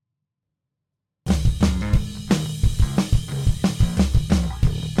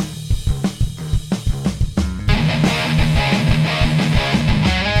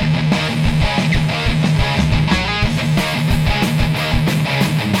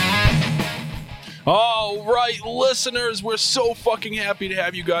right, listeners, we're so fucking happy to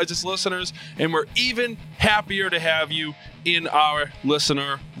have you guys as listeners, and we're even happier to have you in our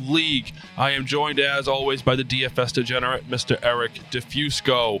listener league. I am joined, as always, by the DFS degenerate, Mr. Eric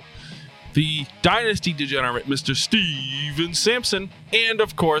Diffusco, the Dynasty degenerate, Mr. Steven Sampson, and,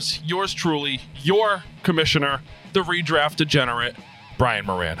 of course, yours truly, your commissioner, the redraft degenerate, Brian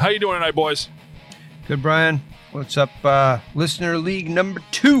Moran. How you doing tonight, boys? Good, Brian. What's up, listener league number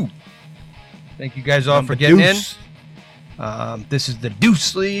 2? Thank you guys all for getting in. This is the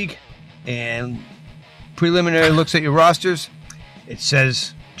Deuce League, and preliminary looks at your rosters. It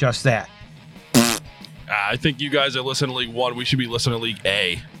says just that. I think you guys are listening to League 1. We should be listening to League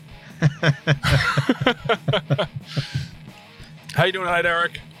A. How you doing tonight,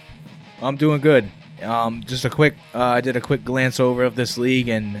 Eric? I'm doing good. Just a quick, I did a quick glance over of this league,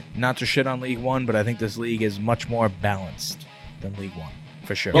 and not to shit on League 1, but I think this league is much more balanced than League 1,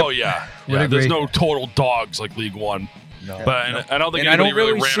 for sure. Oh, yeah. There's no total dogs like League 1. No. But I don't think anybody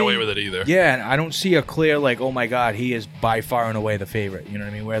really ran away with it either. Yeah, and I don't see a clear, like, oh my God, he is by far and away the favorite. You know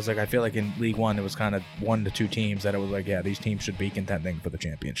what I mean? Whereas, like, I feel like in League 1, it was kind of 1 to 2 teams that it was like, yeah, these teams should be contending for the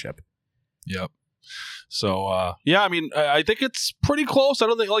championship. Yep. So, I mean, I think it's pretty close. I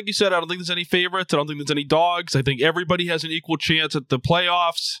don't think, like you said, I don't think there's any favorites. I don't think there's any dogs. I think everybody has an equal chance at the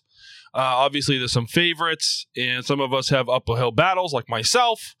playoffs. Obviously, there's some favorites, and some of us have uphill battles, like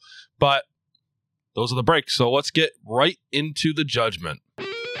myself, but those are the breaks. So let's get right into the judgment.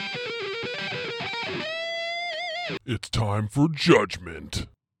 It's time for judgment.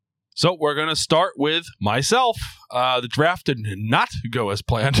 So we're going to start with myself. The draft did not go as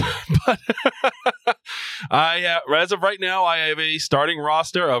planned, but as of right now, I have a starting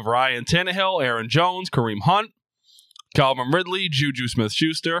roster of Ryan Tannehill, Aaron Jones, Kareem Hunt, Calvin Ridley, Juju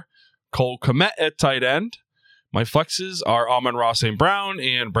Smith-Schuster, Cole Kmet at tight end. My flexes are Amon-Ra St. Brown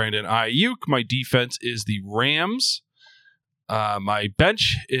and Brandon Ayuk. My defense is the Rams. My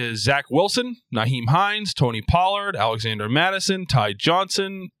bench is Zach Wilson, Naheem Hines, Tony Pollard, Alexander Madison, Ty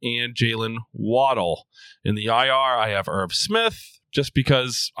Johnson, and Jalen Waddle. In the IR, I have Irv Smith, just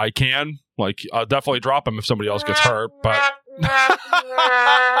because I can. Like, I'll definitely drop him if somebody else gets hurt, but...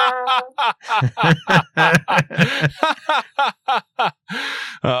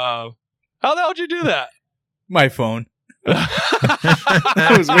 how the hell did you do that? My phone.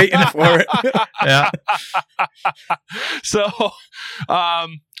 I was waiting for it. Yeah. So,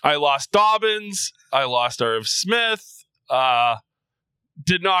 I lost Dobbins. I lost Irv Smith.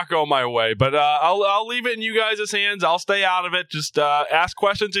 Did not go my way, but I'll leave it in you guys' hands. I'll stay out of it. Just ask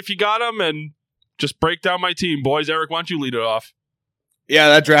questions if you got them, and just break down my team, boys. Eric, why don't you lead it off? Yeah,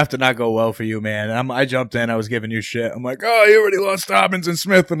 that draft did not go well for you, man. I jumped in. I was giving you shit. I'm like, oh, you already lost Dobbins and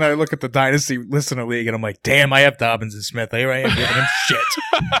Smith. And I look at the Dynasty Listener League, and I'm like, damn, I have Dobbins and Smith. Here I am giving him shit.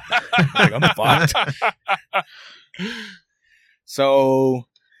 Like, I'm fucked. So,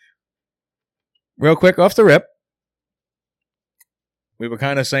 real quick, off the rip, we were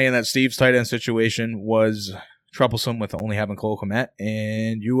kind of saying that Steve's tight end situation was troublesome with only having Cole Kmet,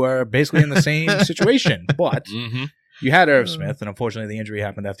 and you are basically in the same situation. But... Mm-hmm. You had Irv Smith, and unfortunately the injury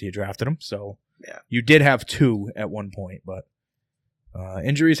happened after you drafted him. So You did have 2 at one point, but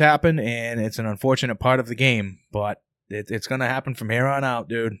injuries happen, and it's an unfortunate part of the game. But it's going to happen from here on out,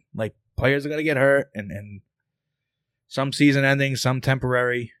 dude. Like, players are going to get hurt, and some season ending, some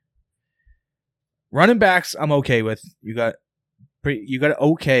temporary. Running backs, I'm okay with. You got okay. You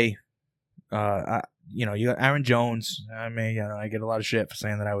got Aaron Jones. I mean, I get a lot of shit for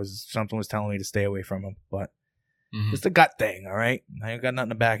saying that something was telling me to stay away from him, but. Mm-hmm. It's a gut thing, all right? I ain't got nothing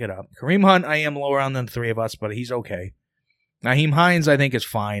to back it up. Kareem Hunt, I am lower on than the 3 of us, but he's okay. Naheem Hines, I think, is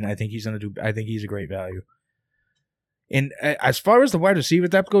fine. I think he's a great value. And as far as the wide receiver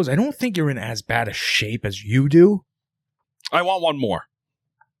depth goes, I don't think you're in as bad a shape as you do. I want one more.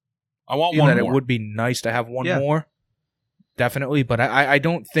 It would be nice to have one more. Definitely, but I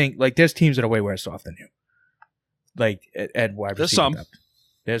don't think, like, there's teams that are way worse off than you. Like, at wide receiver there's some. depth.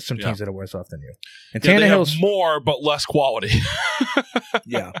 There's some teams that are worse off than you. And Tannehill's Tannehill's more, but less quality.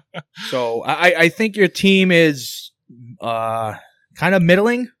 Yeah. So I think your team is kind of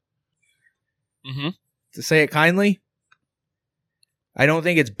middling, to say it kindly. I don't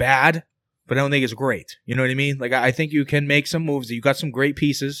think it's bad, but I don't think it's great. You know what I mean? Like, I think you can make some moves. You got some great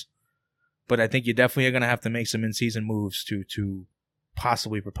pieces, but I think you definitely are going to have to make some in-season moves to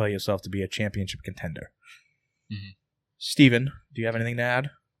possibly propel yourself to be a championship contender. Mm-hmm. Steven, do you have anything to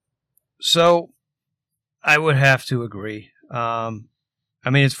add? So, I would have to agree. I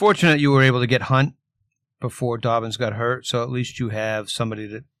mean, it's fortunate you were able to get Hunt before Dobbins got hurt, so at least you have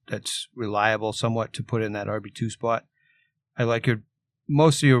somebody that's reliable somewhat to put in that RB2 spot. I like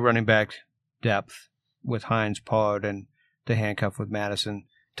most of your running back depth. with Hines, Pollard, and the handcuff with Madison.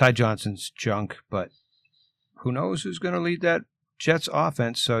 Ty Johnson's junk, but who knows who's going to lead that Jets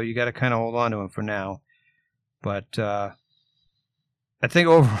offense, so you got to kind of hold on to him for now. But I think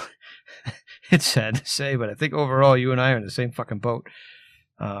it's sad to say, but I think overall you and I are in the same fucking boat.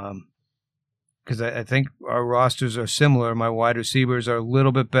 Because I think our rosters are similar. My wide receivers are a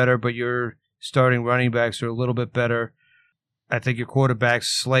little bit better, but your starting running backs are a little bit better. I think your quarterback's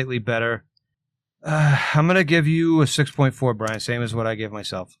slightly better. I'm going to give you a 6.4, Brian, same as what I gave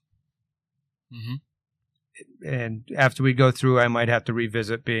myself. Mm-hmm. And after we go through, I might have to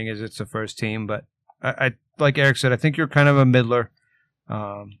revisit being as it's the first team. But I like Eric said, I think you're kind of a middler.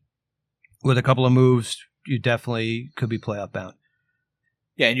 With a couple of moves, you definitely could be playoff bound.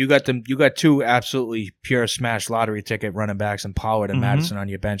 Yeah, and you got two absolutely pure smash lottery ticket running backs and Pollard and Madison on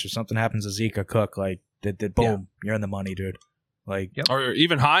your bench. If something happens to Zeke or Cook, like, boom, you're in the money, dude. Like, or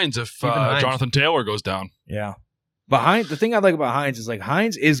even Hines if Jonathan Taylor goes down. Yeah. But the thing I like about Hines is, like,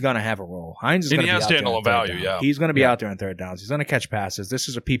 Hines is going to have a role. Hines is going to be out there on value, yeah. He's going to be out there on third downs. He's going to catch passes. This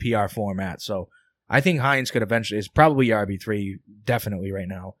is a PPR format, so I think Hines could eventually is probably RB3 definitely right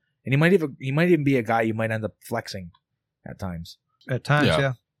now. And he might even be a guy you might end up flexing at times. At times,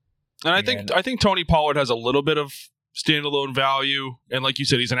 yeah. And I think Tony Pollard has a little bit of standalone value, and like you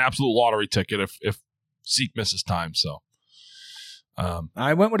said, he's an absolute lottery ticket if Zeke misses time. So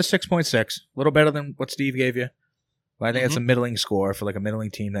I went with a 6.6, a little better than what Steve gave you. But I think it's a middling score for like a middling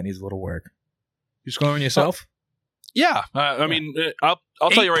team that needs a little work. You scoring yourself? Yeah, I mean, I'll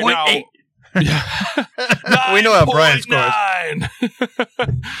tell you right now. 8. We know how Brian scores.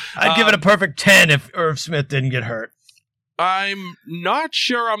 I'd give it a perfect 10 if Irv Smith didn't get hurt. I'm not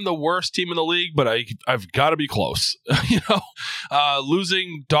sure I'm the worst team in the league, but I've got to be close.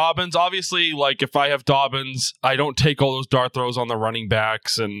 Losing Dobbins, obviously, like if I have Dobbins, I don't take all those dart throws on the running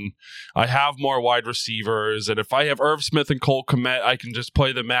backs, and I have more wide receivers. And if I have Irv Smith and Cole Kmet, I can just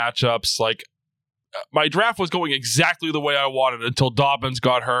play the matchups. Like my draft was going exactly the way I wanted until Dobbins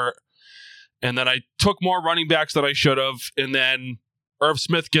got hurt, and then I took more running backs than I should have, and then Irv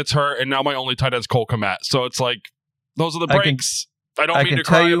Smith gets hurt, and now my only tight end is Cole Kmet. So it's like, those are the breaks. I don't mean to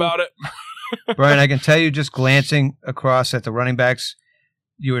cry about it. Brian, I can tell you just glancing across at the running backs,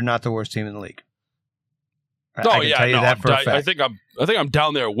 you are not the worst team in the league. I can tell you that for a fact. I think I'm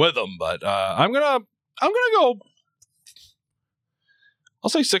down there with them, but I'm gonna go. I'll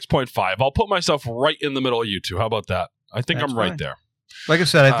say 6.5. I'll put myself right in the middle of you two. How about that? I think I'm right there. Like I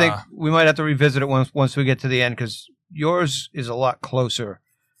said, I think we might have to revisit it once we get to the end because yours is a lot closer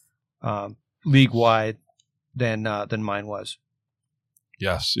league wide than mine was.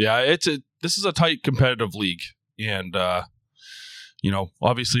 Yes. Yeah, this is a tight competitive league, and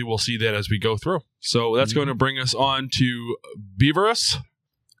obviously we'll see that as we go through. So that's going to bring us on to Beaverus,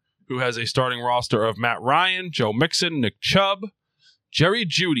 who has a starting roster of Matt Ryan, Joe Mixon, Nick Chubb, Jerry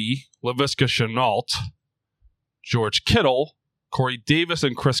Jeudy, Laviska Shenault, George Kittle, Corey Davis,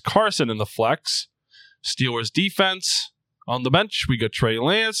 and Chris Carson in the flex. Steelers defense. On the bench, we got Trey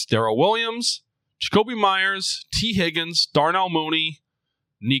Lance, Darrell Williams, Jacoby Myers, T. Higgins, Darnell Mooney,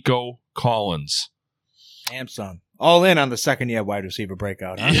 Nico Collins. Damn, son. All in on the second-year wide receiver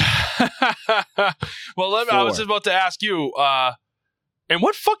breakout, huh? Yeah. Well, I was just about to ask you, in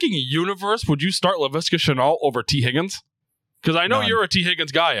what fucking universe would you start Laviska Shenault over T. Higgins? Because I know you're a T.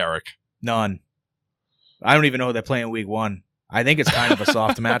 Higgins guy, Eric. None. I don't even know who they're playing week 1. I think it's kind of a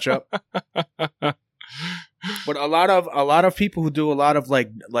soft matchup. But a lot of people who do a lot of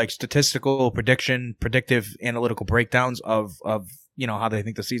like statistical predictive analytical breakdowns of how they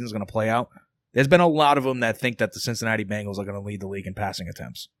think the season's going to play out. There's been a lot of them that think that the Cincinnati Bengals are going to lead the league in passing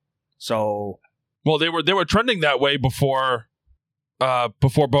attempts. So, well, they were trending that way before Bo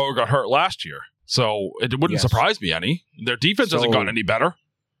got hurt last year. So it wouldn't surprise me any. Their defense hasn't gotten any better.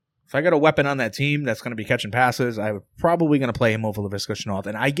 If I got a weapon on that team that's going to be catching passes, I'm probably going to play him over Laviska Shenault.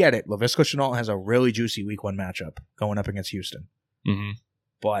 And I get it. Laviska Shenault has a really juicy week 1 matchup going up against Houston. Mm-hmm.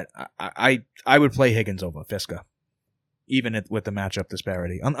 But I would play Higgins over Fiska, even with the matchup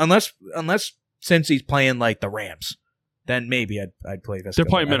disparity. Unless since he's playing like the Rams, then maybe I'd play Fiska. They're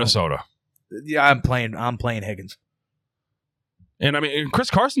playing Minnesota. Yeah, I'm playing Higgins. And I mean, Chris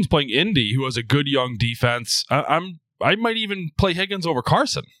Carson's playing Indy, who has a good young defense. I might even play Higgins over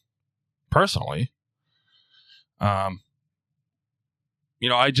Carson. Personally, I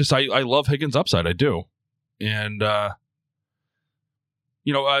love Higgins' upside. I do, and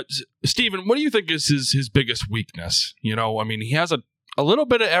Steven, what do you think is his biggest weakness? I mean, he has a little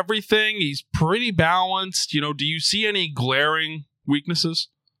bit of everything. He's pretty balanced. Do you see any glaring weaknesses?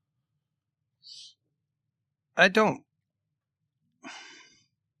 I don't.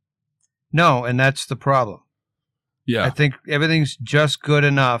 No, and that's the problem. Yeah. I think everything's just good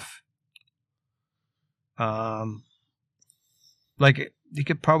enough. Like, you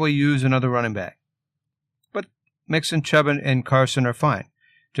could probably use another running back. But Mixon, Chubb, and Carson are fine.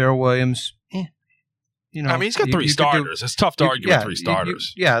 Darrell Williams, you know. I mean, he's got three starters. It's tough to argue with three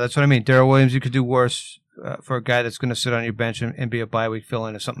starters. That's what I mean. Darrell Williams, you could do worse for a guy that's going to sit on your bench and be a bye week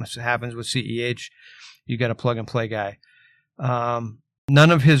fill-in. If something happens with CEH, you got a plug-and-play guy.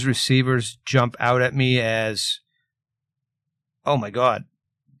 None of his receivers jump out at me as, oh, my God,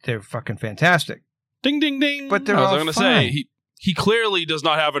 they're fucking fantastic. Ding, ding, ding. But they're all going to say, he clearly does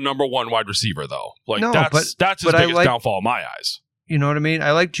not have a number one wide receiver, though. Like, no, that's his biggest downfall in my eyes. You know what I mean?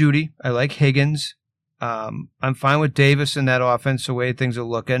 I like Judy. I like Higgins. I'm fine with Davis in that offense, the way things are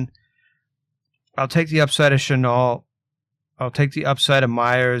looking. I'll take the upside of Shenault. I'll take the upside of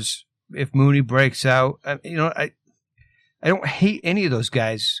Myers. If Mooney breaks out, I don't hate any of those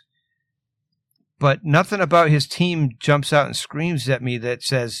guys, but nothing about his team jumps out and screams at me that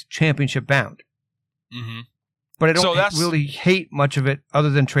says championship bound. Mm-hmm. But I don't really hate much of it other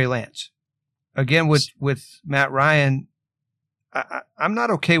than Trey Lance. Again, with Matt Ryan, I'm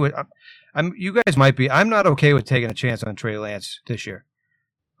not okay with. You guys might be. I'm not okay with taking a chance on Trey Lance this year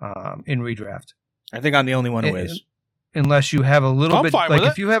in redraft. I think I'm the only one who is. Unless you have a little bit, like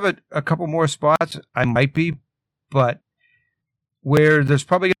if it. you have a couple more spots, I might be. But where there's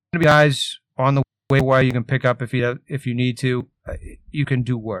probably going to be guys on the way where you can pick up if you need to, you can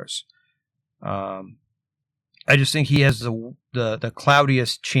do worse. I just think he has the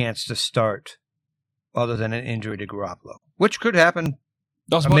cloudiest chance to start, other than an injury to Garoppolo, which could happen.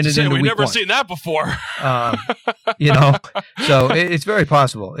 I was about to say, we've never seen that before. So it's very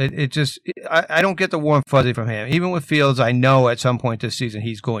possible. I don't get the warm fuzzy from him. Even with Fields, I know at some point this season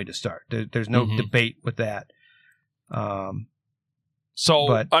he's going to start. There's no debate with that. I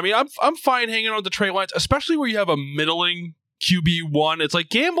mean, I'm fine hanging on to Trey Lance, especially where you have a middling QB1. It's like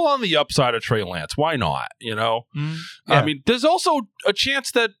gamble on the upside of Trey Lance. Why not? Yeah. I mean, there's also a chance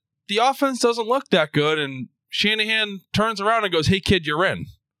that the offense doesn't look that good, and Shanahan turns around and goes, "Hey, kid, you're in."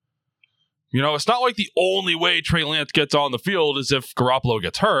 It's not like the only way Trey Lance gets on the field is if Garoppolo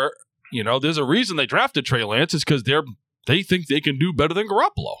gets hurt. There's a reason they drafted Trey Lance is because they think they can do better than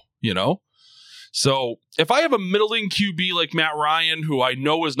Garoppolo. So if I have a middling QB like Matt Ryan, who I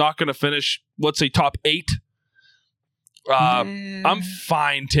know is not going to finish, let's say top 8, I'm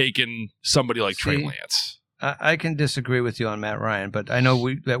fine taking somebody like Trey Lance. I can disagree with you on Matt Ryan, but I know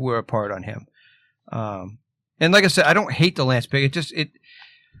that we're apart on him. And like I said, I don't hate the Lance pick.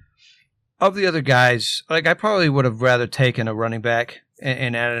 Of the other guys, like I probably would have rather taken a running back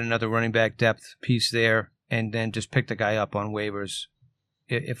and added another running back depth piece there, and then just pick the guy up on waivers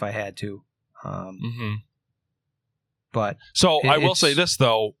if I had to. But I will say this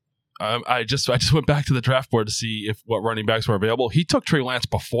though, I just went back to the draft board to see what running backs were available. He took Trey Lance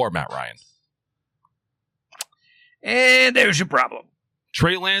before Matt Ryan, and there's your problem.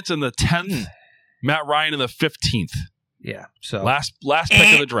 Trey Lance in the 10th. Matt Ryan in the 15th. Yeah. So last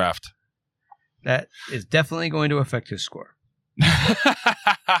pick of the draft. That is definitely going to affect his score.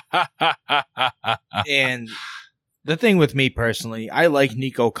 And the thing with me personally, I like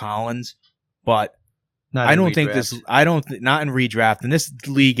Nico Collins, but not in redraft. And this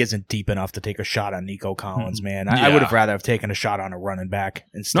league isn't deep enough to take a shot on Nico Collins, man. I would have rather have taken a shot on a running back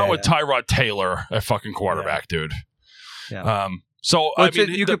instead. Not with Tyrod Taylor, a fucking quarterback, dude. Yeah.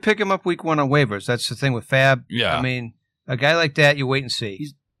 You could pick him up week 1 on waivers. That's the thing with Fab. Yeah. I mean, a guy like that, you wait and see.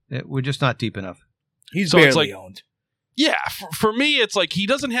 We're just not deep enough. He's barely owned. Yeah, for me, it's like he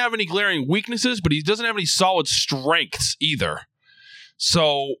doesn't have any glaring weaknesses, but he doesn't have any solid strengths either.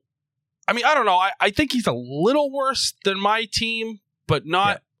 So, I mean, I don't know. I think he's a little worse than my team, but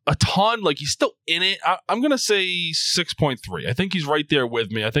not a ton. Like, he's still in it. I'm going to say 6.3. I think he's right there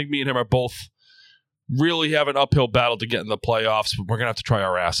with me. I think me and him are both really have an uphill battle to get in the playoffs, but we're going to have to try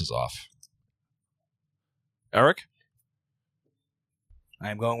our asses off. Eric?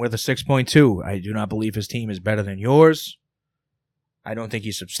 I'm going with a 6.2. I do not believe his team is better than yours. I don't think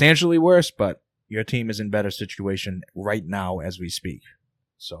he's substantially worse, but your team is in better situation right now as we speak.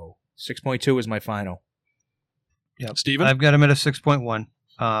 So 6.2 is my final. Yep. Steven? I've got him at a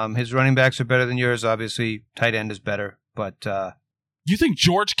 6.1. His running backs are better than yours. Obviously, tight end is better, but... You think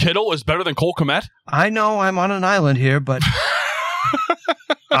George Kittle is better than Cole Kmet? I know I'm on an island here, but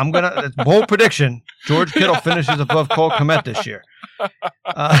it's a bold prediction. George Kittle finishes above Cole Kmet this year.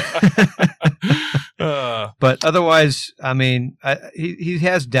 But otherwise, I mean, he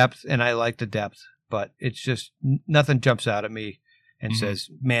has depth, and I like the depth, but it's just nothing jumps out at me and says,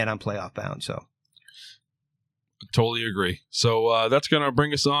 man, I'm playoff bound. So Totally agree. So that's going to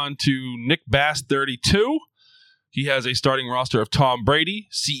bring us on to Nick Bass, 32. He has a starting roster of Tom Brady,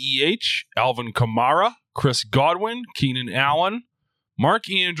 CEH, Alvin Kamara, Chris Godwin, Keenan Allen, Mark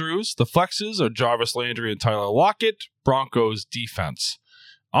Andrews. The flexes are Jarvis Landry and Tyler Lockett. Broncos defense.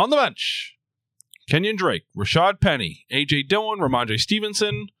 On the bench, Kenyon Drake, Rashad Penny, A.J. Dillon, Ramondre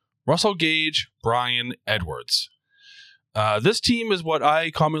Stevenson, Russell Gage, Brian Edwards. This team is what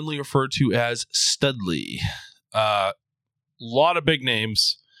I commonly refer to as Studley. Lot of big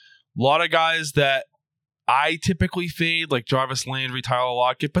names. A lot of guys that I typically fade, like Jarvis Landry, Tyler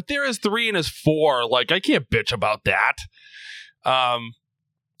Lockett, but there is 3 and is 4. Like, I can't bitch about that.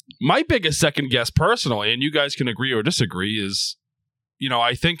 My biggest second guess personally, and you guys can agree or disagree, is,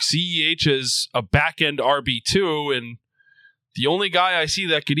 I think CEH is a back-end RB2, and the only guy I see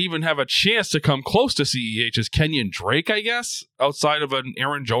that could even have a chance to come close to CEH is Kenyon Drake, I guess, outside of an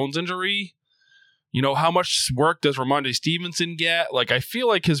Aaron Jones injury. How much work does Ramondre Stevenson get? Like, I feel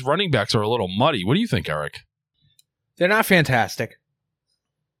like his running backs are a little muddy. What do you think, Eric? They're not fantastic.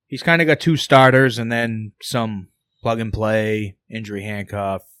 He's kind of got 2 starters and then some plug-and-play, injury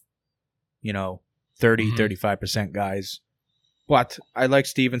handcuff, 35% guys. But I like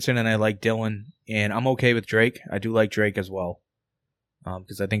Stevenson and I like Dillon, and I'm okay with Drake. I do like Drake as well,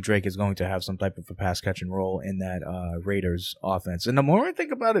 because I think Drake is going to have some type of a pass-catching role in that Raiders offense. And the more I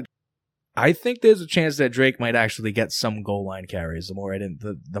think about it, I think there's a chance that Drake might actually get some goal line carries. The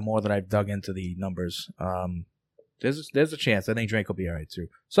more that I've dug into the numbers, there's a chance. I think Drake will be all right too.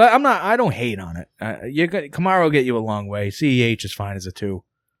 So I don't hate on it. Kamara will get you a long way. CEH is fine as a 2.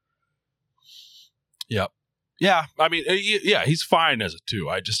 Yep. Yeah, I mean, yeah, he's fine as a 2.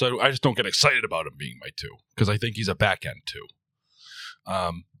 I just don't get excited about him being my 2 because I think he's a back end 2.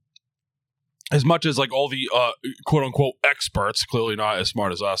 As much as like all the quote unquote experts, clearly not as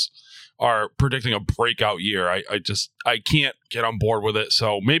smart as us, are predicting a breakout year, I can't get on board with it.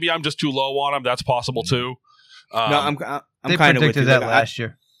 So maybe I'm just too low on him. That's possible too. No, I'm they kind of predicted that last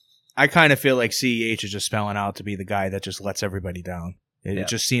year. I kind of feel like CEH is just spelling out to be the guy that just lets everybody down. It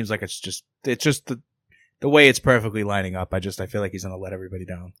just seems like it's just the way it's perfectly lining up. I feel like he's going to let everybody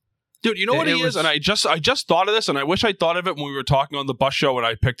down. Dude, you know what he is? And I just thought of this, and I wish I thought of it when we were talking on the bus show when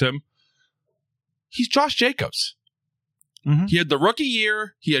I picked him. He's Josh Jacobs. Mm-hmm. He had the rookie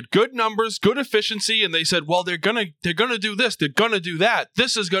year. He had good numbers, good efficiency, and they said, well, they're gonna do this. They're going to do that.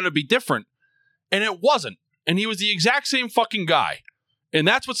 This is going to be different. And it wasn't. And he was the exact same fucking guy. And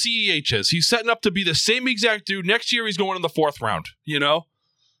that's what CEH is. He's setting up to be the same exact dude. Next year, he's going in the 4th round, Yeah.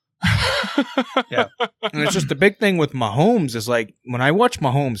 And it's just the big thing with Mahomes is like, when I watch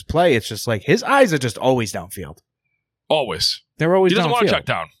Mahomes play, it's just like his eyes are just always downfield. Always. They're always downfield. He doesn't want to check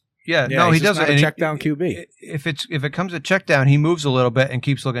down. Yeah, no, he doesn't. Not a check down QB. If it comes to check down, he moves a little bit and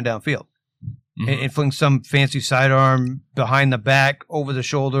keeps looking downfield. Mm-hmm. And flings some fancy sidearm behind the back, over the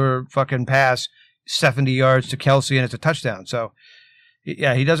shoulder fucking pass, 70 yards to Kelsey, and it's a touchdown. So,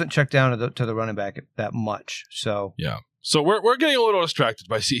 yeah, he doesn't check down to the running back that much. So yeah. So we're getting a little distracted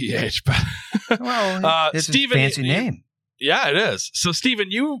by CEH, but it's Steven, a fancy name. Yeah, it is. So Steven,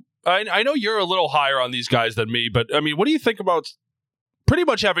 I know you're a little higher on these guys than me, but I mean, what do you think about pretty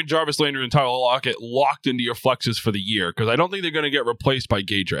much having Jarvis Landry and Tyler Lockett locked into your flexes for the year? Because I don't think they're going to get replaced by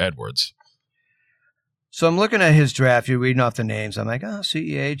Gage or Edwards. So I'm looking at his draft. You're reading off the names. I'm like,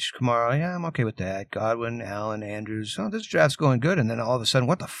 CEH, Kamara. Yeah, I'm okay with that. Godwin, Allen, Andrews. Oh, this draft's going good. And then all of a sudden,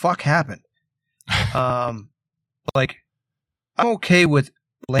 what the fuck happened? I'm okay with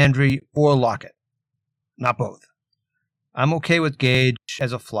Landry or Lockett. Not both. I'm okay with Gage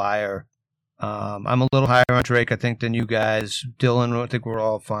as a flyer. I'm a little higher on Drake, I think, than you guys. Dillon, I think we're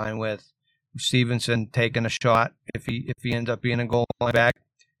all fine with. Stevenson taking a shot if he ends up being a goal line back.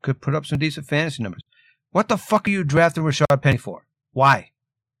 Could put up some decent fantasy numbers. What the fuck are you drafting Rashad Penny for? Why?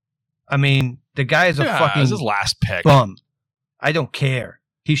 I mean, the guy is a fucking his last pick. Bum. I don't care.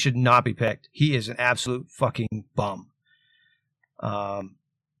 He should not be picked. He is an absolute fucking bum.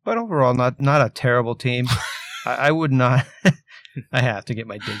 But overall, not a terrible team. I would not. I have to get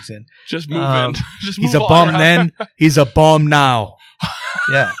my digs in. Just move in. Just move he's a bum then. He's a bum now.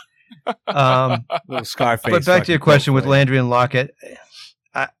 Yeah. Little Scarface. But back to your question with Landry and Lockett,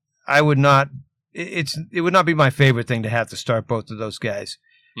 I would not. It would not be my favorite thing to have to start both of those guys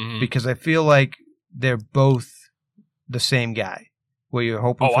because I feel like they're both the same guy. Where you're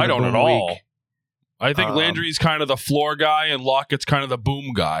hoping. Oh, for I don't at all. week. I think Landry's kind of the floor guy and Lockett's kind of the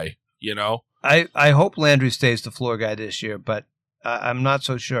boom guy. I hope Landry stays the floor guy this year, but I'm not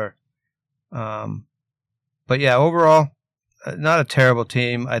so sure. But yeah, overall, not a terrible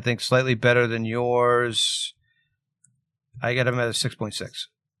team. I think slightly better than yours. I got him at a 6.6.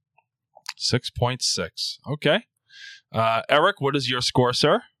 6.6. Okay. Eric, what is your score,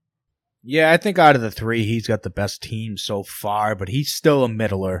 sir? Yeah, I think out of the three, he's got the best team so far, but he's still a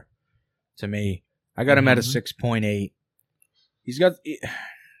middler to me. I got him at a 6.8. He's got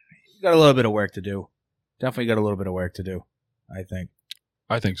a little bit of work to do. Definitely got a little bit of work to do, I think.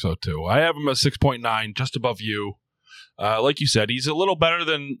 I think so, too. I have him at 6.9, just above you. Like you said, he's a little better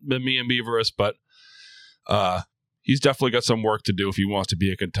than me and Beaverus, but he's definitely got some work to do if he wants to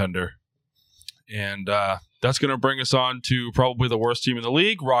be a contender. And that's going to bring us on to probably the worst team in the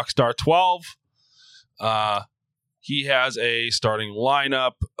league, Rockstar 12. He has a starting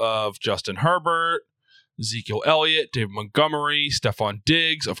lineup of Justin Herbert, Ezekiel Elliott, David Montgomery, Stephon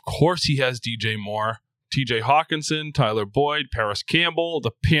Diggs. Of course, he has DJ Moore, TJ Hawkinson, Tyler Boyd, Paris Campbell.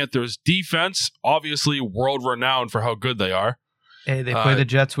 The Panthers' defense, obviously world-renowned for how good they are. Hey, they play the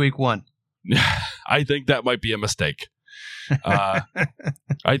Jets week 1. I think that might be a mistake. I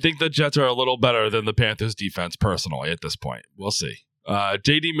think the Jets are a little better than the Panthers' defense, personally, at this point. We'll see.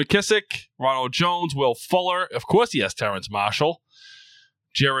 J.D. McKissick, Ronald Jones, Will Fuller. Of course, he has Terrence Marshall.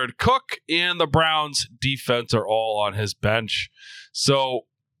 Jared Cook and the Browns' defense are all on his bench. So,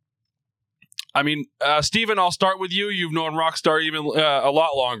 I mean, Steven, I'll start with you. You've known Rockstar even a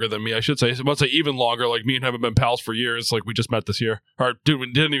lot longer than me, I should say. I would say even longer. Like, me and him have been pals for years. Like, we just met this year. Or, dude,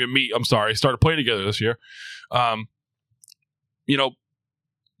 we didn't even meet. I'm sorry. Started playing together this year.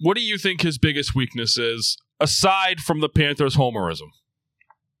 What do you think his biggest weakness is, aside from the Panthers' homerism?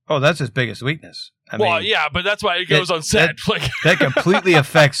 Oh, that's his biggest weakness. I mean, yeah, but that's why it goes unsaid. That completely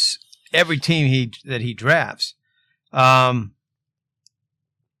affects every team that he drafts. I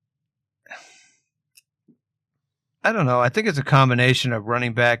don't know. I think it's a combination of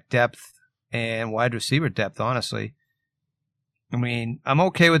running back depth and wide receiver depth, honestly. I mean, I'm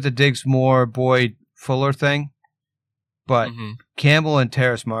okay with the Diggs, Moore, Boyd, Fuller thing, but Campbell and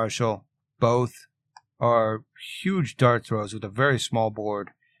Terrace Marshall both are huge dart throws with a very small board.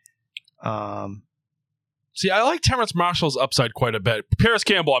 See, I like Terrence Marshall's upside quite a bit. Paris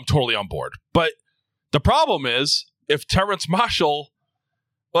Campbell, I'm totally on board. But the problem is, if Terrence Marshall,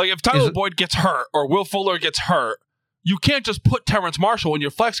 if Tyler Boyd gets hurt or Will Fuller gets hurt, you can't just put Terrence Marshall in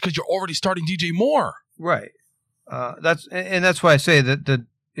your flex because you're already starting DJ Moore. Right. That's why I say that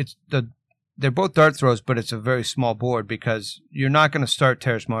they're both dart throws, but it's a very small board because you're not going to start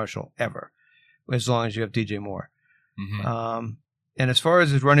Terrace Marshall ever, as long as you have DJ Moore. Mm-hmm. And as far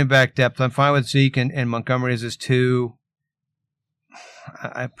as his running back depth, I'm fine with Zeke and Montgomery as his 2.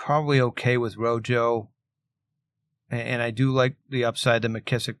 I'm probably okay with Rojo. And I do like the upside that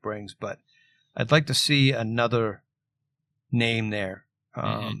McKissick brings, but I'd like to see another name there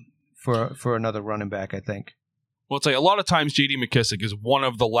for another running back, I think. Well, it's like a lot of times J.D. McKissick is one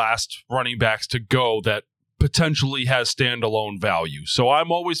of the last running backs to go that potentially has standalone value. So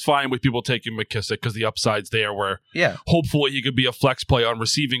I'm always fine with people taking McKissick because the upside's there where hopefully he could be a flex play on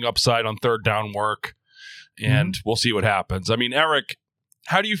receiving upside on third down work, and we'll see what happens. I mean, Eric,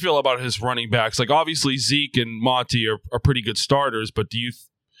 how do you feel about his running backs? Like, obviously Zeke and Monty are pretty good starters, but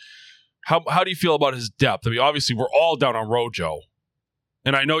how do you feel about his depth? I mean, obviously we're all down on Rojo,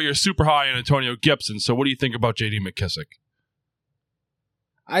 and I know you're super high on Antonio Gibson, so what do you think about J.D. McKissick?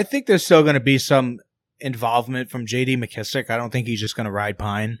 I think there's still going to be some involvement from J.D. McKissick. I don't think he's just going to ride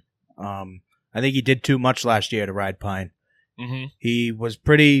Pine. I think he did too much last year to ride Pine. Mm-hmm. He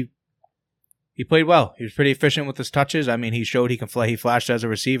played well. He was pretty efficient with his touches. I mean, he showed he can fly. He flashed as a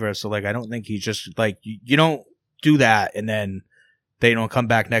receiver. So, I don't think he's just you don't do that and then they don't come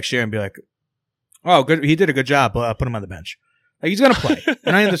back next year and be like, oh, good. He did a good job. Put him on the bench. He's going to play.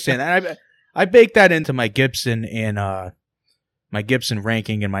 And I understand that. I baked that into my Gibson and my Gibson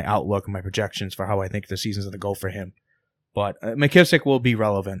ranking and my outlook and my projections for how I think the season's going to go for him. But McKissick will be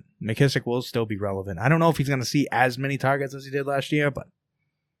relevant. McKissick will still be relevant. I don't know if he's going to see as many targets as he did last year, but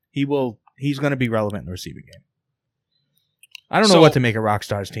he will. He's going to be relevant in the receiving game. I don't know what to make of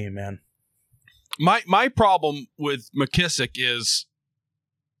Rockstar's team, man. My problem with McKissick is,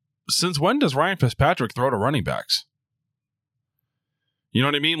 since when does Ryan Fitzpatrick throw to running backs? You know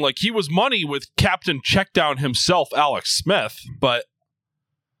what I mean? Like, he was money with Captain Checkdown himself, Alex Smith, but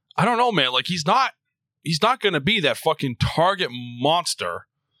I don't know, man. Like, he's not going to be that fucking target monster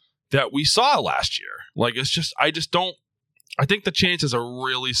that we saw last year. Like, I think the chances are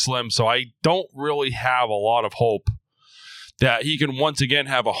really slim, so I don't really have a lot of hope that he can once again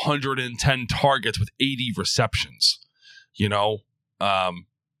have 110 targets with 80 receptions.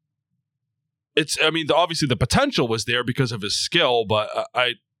 Obviously the potential was there because of his skill, but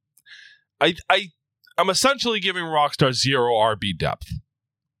I'm essentially giving Rockstar 0 RB depth.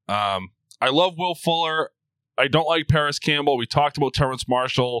 I love Will Fuller. I don't like Paris Campbell. We talked about Terrence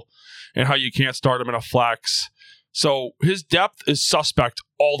Marshall and how you can't start him in a flex. So his depth is suspect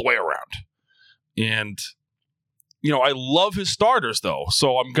all the way around. And, I love his starters, though.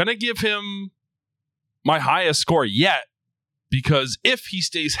 So I'm going to give him my highest score yet, because if he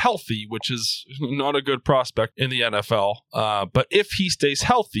stays healthy, which is not a good prospect in the NFL, but if he stays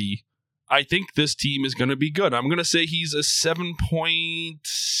healthy, I think this team is going to be good. I'm going to say he's a 7 point.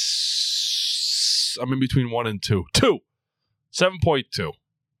 I'm in between 1 and 2. 7.2.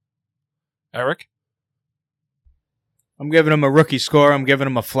 Eric? I'm giving him a rookie score. I'm giving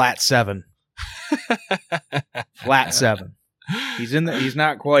him a flat 7. Flat 7. He's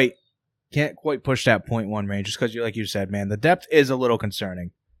not quite, can't quite push that 0.1 range just because, like you said, man, the depth is a little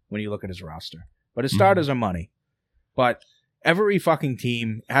concerning when you look at his roster. But his starters are money. But every fucking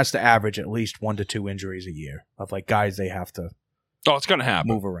team has to average at least 1 to 2 injuries a year of like guys they have to it's going to happen.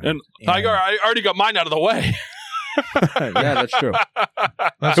 Move around. And I already got mine out of the way. Yeah, that's true.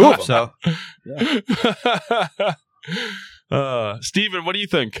 Let's hope so. Yeah. Steven, what do you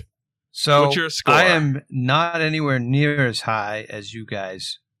think? So what's your score? I am not anywhere near as high as you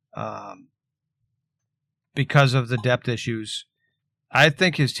guys because of the depth issues. I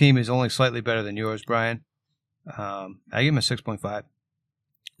think his team is only slightly better than yours, Brian. I give him a 6.5.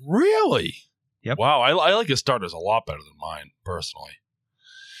 Really? Yep. Wow, I like his starters a lot better than mine, personally.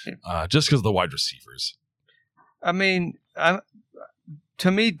 Just because of the wide receivers. I mean, to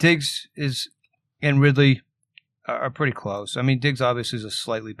me, Diggs and Ridley are pretty close. I mean, Diggs obviously is a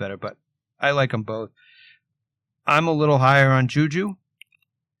slightly better, but I like them both. I'm a little higher on Juju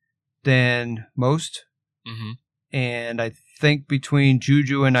than most. Mm-hmm. And I think between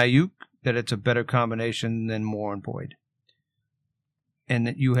Juju and Ayuk that it's a better combination than Moore and Boyd. And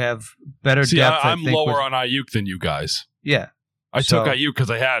that you have better depth. I'm lower on Ayuk than you guys. Yeah. I took Ayuk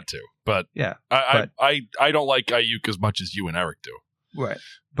because I had to, but yeah, I don't like Ayuk as much as you and Eric do. Right.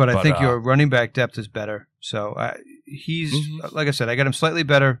 But I think your running back depth is better. So he's, like I said, I got him slightly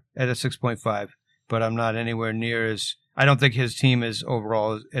better at a 6.5, but I'm not anywhere near as, I don't think his team is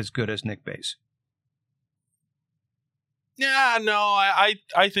overall as good as Nick Bass. Yeah, no, I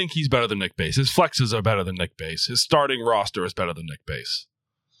think he's better than Nick Bass. His flexes are better than Nick Bass. His starting roster is better than Nick Bass.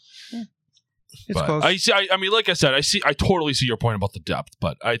 Yeah. It's close. I mean, like I said, I totally see your point about the depth,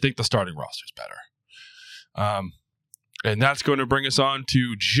 but I think the starting roster is better. And that's going to bring us on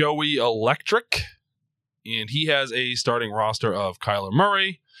to Joey Electric. And he has a starting roster of Kyler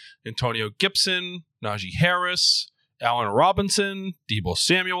Murray, Antonio Gibson, Najee Harris, Allen Robinson, Deebo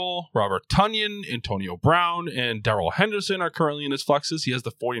Samuel, Robert Tonyan, Antonio Brown, and Darrell Henderson are currently in his flexes. He has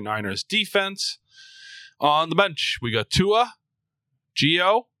the 49ers defense. On the bench, we got Tua,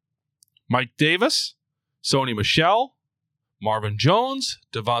 Gio, Mike Davis, Sony Michel, Marvin Jones,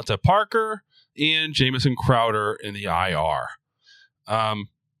 Devonta Parker, and Jamison Crowder in the IR.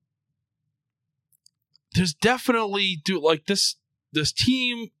 There's definitely this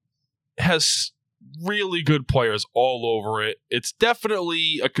team has really good players all over it. It's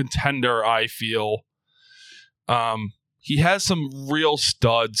definitely a contender, I feel. He has some real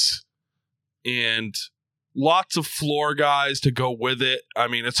studs and lots of floor guys to go with it. I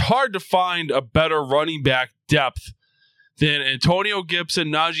mean, it's hard to find a better running back depth than Antonio Gibson,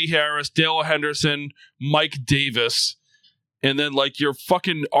 Najee Harris, Dale Henderson, Mike Davis, and then like your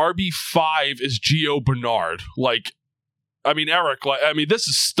fucking RB5 is Gio Bernard. Like, I mean, Eric, this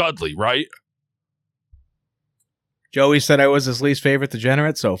is Studley, right? Joey said I was his least favorite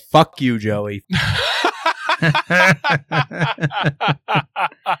degenerate, so fuck you, Joey.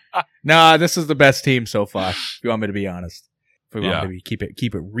 Nah, this is the best team so far, if you want me to be honest. If we want to keep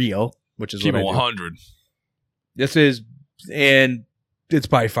it real, which is keep what it I 100. Do. This is, and it's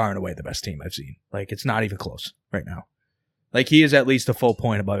by far and away the best team I've seen. Like, it's not even close right now. Like, he is at least a full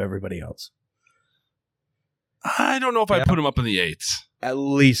point above everybody else. I don't know if I put him up in the 8s. At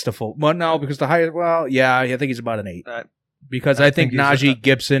least a full. Well, no, because the highest. Well, yeah, I think he's about an 8. Because I think Najee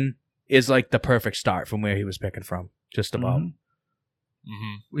Gibson is like the perfect start from where he was picking from. Just about.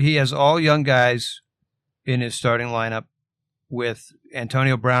 Mm-hmm. He has all young guys in his starting lineup with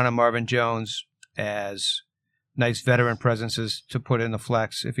Antonio Brown and Marvin Jones as nice veteran presences to put in the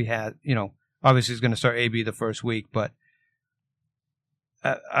flex if he had. Obviously he's going to start AB the first week, but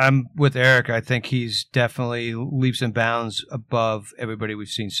I'm with Eric. I think he's definitely leaps and bounds above everybody we've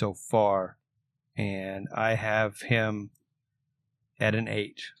seen so far. And I have him at an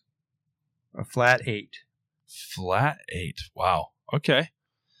 8. A flat 8. Flat 8. Wow. Okay.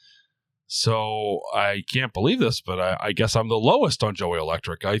 So I can't believe this, but I guess I'm the lowest on Joey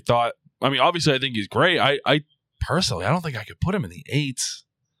Electric. Obviously I think he's great. I personally, I don't think I could put him in the 8s.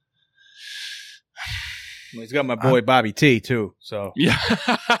 Well, he's got my boy Bobby T, too. So Yeah. he's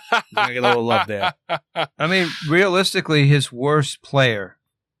going to get a little love there. I mean, realistically, his worst player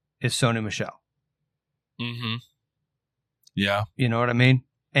is Sony Michel. Mm-hmm. Yeah. You know what I mean?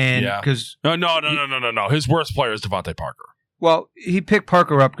 And Yeah. because No. His worst player is Devontae Parker. well, he picked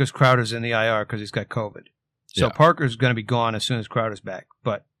Parker up because Crowder's in the IR because he's got COVID. So Yeah. Parker's going to be gone as soon as Crowder's back.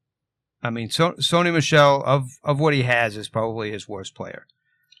 But I mean, Sony Michel of what he has is probably his worst player.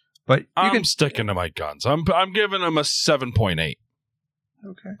 But you I'm sticking to my guns. I'm giving him a 7.8.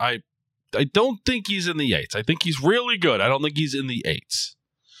 okay. I don't think he's in the 8s. I think he's really good. I don't think he's in the 8s.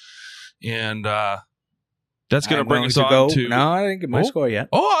 And that's going to bring us on to... No, I didn't get my score yet.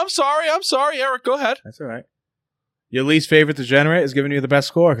 Oh, I'm sorry, Eric. Go ahead. That's all right. Your least favorite degenerate is giving you the best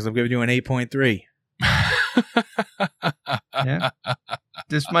score because I'm giving you an 8.3. Yeah.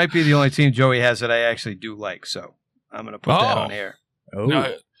 This might be the only team Joey has that I actually do like, so I'm going to put that on air. Oh,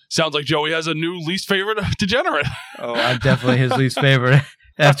 No, sounds like Joey has a new least favorite degenerate. Oh, I'm definitely his least favorite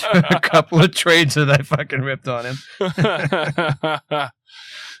after a couple of trades that I fucking ripped on him.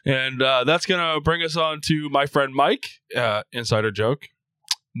 And that's going to bring us on to my friend Mike, insider joke.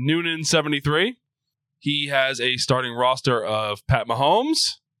 Noonan73. He has a starting roster of Pat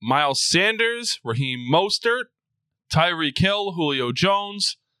Mahomes, Miles Sanders, Raheem Mostert, Tyreek Hill, Julio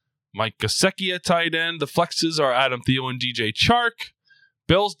Jones, Mike Gesicki at tight end. The flexes are Adam Thielen, DJ Chark.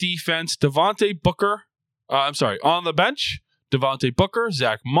 Bills defense, Devontae Booker. On the bench, Devontae Booker,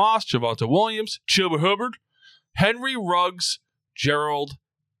 Zach Moss, Javonte Williams, Chuba Hubbard, Henry Ruggs, Gerald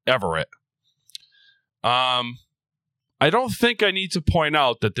Everett. I don't think I need to point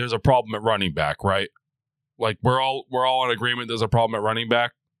out that there's a problem at running back, right? Like we're all in agreement there's a problem at running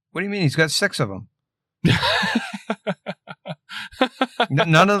back. What do you mean? He's got 6 of them.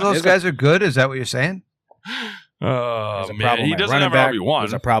 None of those guys are good? Is that what you're saying? Oh, There's a man. problem He at doesn't running have back. RB1.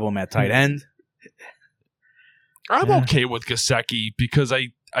 There's a problem at tight end. I'm Yeah. okay with Gesicki because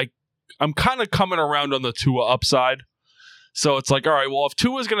I'm kind of coming around on the Tua upside. So it's like, all right, well, if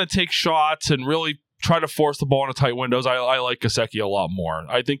Tua's going to take shots and really try to force the ball into tight windows, I like Gesicki a lot more.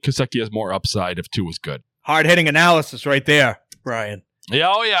 I think Gesicki has more upside if Tua's good. Hard-hitting analysis right there, Brian.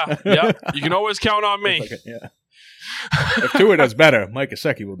 Yeah, oh yeah. Yeah. You can always count on me. Yeah. If Tua does better, Mike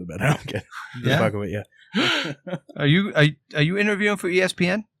Gesicki will do better. I'm kidding. Yeah. Fucking with you. Are you interviewing for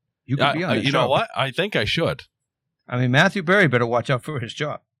ESPN? You could be on the you show. know what? I think I should. I mean, Matthew Berry better watch out for his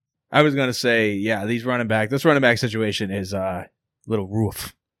job. I was going to say, yeah, this running back situation is a little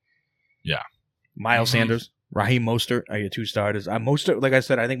roof. Yeah. Miles Mhm. Sanders, Raheem Mostert are your 2 starters. Mostert, like I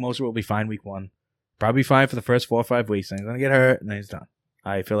said, I think Mostert will be fine week 1. Probably fine for the first 4 or 5 weeks. Then he's going to get hurt, and then he's done.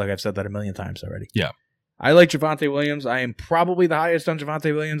 I feel like I've said that a million times already. Yeah. I like Javonte Williams. I am probably the highest on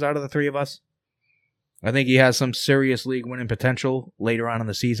Javonte Williams out of the 3 of us. I think he has some serious league winning potential later on in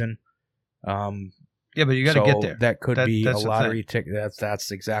the season. Yeah, but you got to get there. That could be a that's the lottery ticket.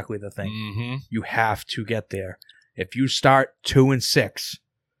 That's exactly the thing. Mm-hmm. You have to get there. If you start 2-6,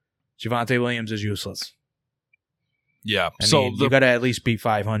 Javonte Williams is useless. Yeah. I mean, you got to at least beat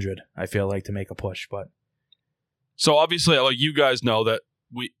 500. I feel like to make a push, but So obviously, like you guys know that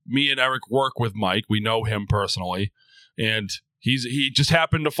me and Eric work with Mike. We know him personally, and he just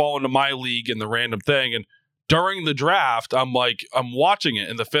happened to fall into my league in the random thing. And during the draft, I'm watching it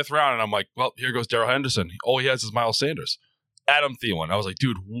in the 5th round, and I'm like, well, here goes Darrell Henderson. All he has is Miles Sanders, Adam Thielen. I was like,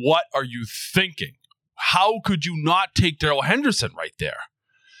 dude, what are you thinking? How could you not take Darrell Henderson right there?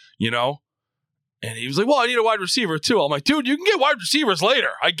 You know. And he was like, well, I need a wide receiver too. I'm like, dude, you can get wide receivers later.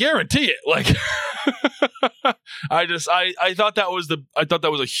 I guarantee it. Like, I thought that was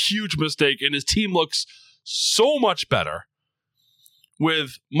a huge mistake. And his team looks so much better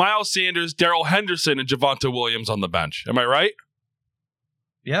with Miles Sanders, Darrell Henderson, and Javonte Williams on the bench. Am I right?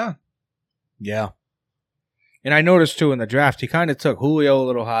 Yeah. yeah. And I noticed too in the draft, he kind of took Julio a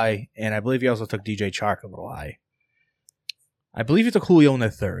little high, and I believe he also took DJ Chark a little high. I believe he took Julio in the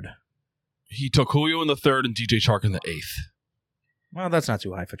 3rd. He took Julio in the 3rd and DJ Chark in the 8th. Well, that's not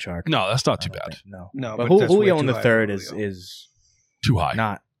too high for Chark. No, that's not I too don't bad. think- No. No, But but that's way Julio in too the high for 3rd Julio. is Too high.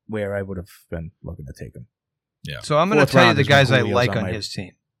 not where I would have been looking to take him. Yeah. So I'm going to 4th tell you round the is when guys I Julio's like on on my- his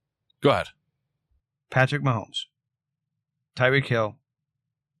team. Go ahead. Patrick Mahomes, Tyreek Hill,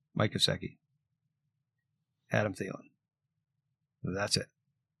 Mike Gesicki, Adam Thielen. That's it.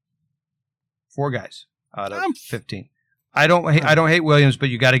 4 guys out of 15. I don't hate Williams, but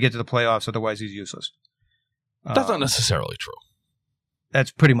you got to get to the playoffs, otherwise he's useless. That's not necessarily true.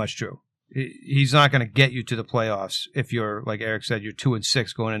 That's pretty much true. He's not going to get you to the playoffs if you're, like Eric said, you're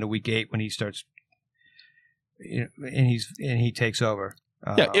 2-6 going into week 8 when he starts, and he takes over.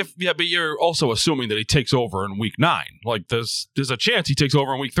 But you're also assuming that he takes over in week 9. Like there's a chance he takes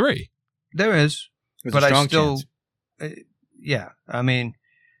over in week 3. There is. but I still, yeah. I mean,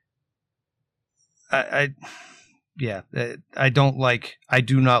 I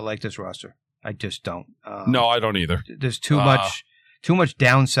do not like this roster. I just don't. No, I don't either. There's too much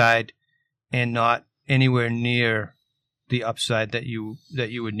downside, and not anywhere near the upside that you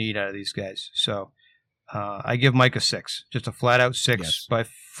would need out of these guys. So I give Mike a 6, just a flat out 6. Yes. By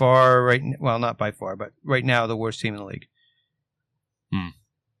far, not by far, but right now the worst team in the league.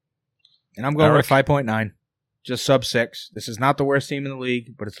 And I'm going with 5.9, just sub 6. This is not the worst team in the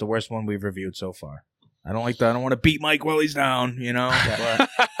league, but it's the worst one we've reviewed so far. I don't want to beat Mike while he's down, But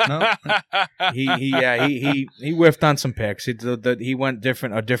no. he whiffed on some picks. He went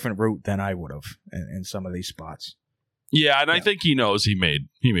a different route than I would have in some of these spots. Yeah, and I think he knows he made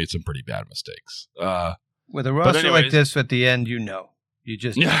some pretty bad mistakes. With a roster like this at the end, you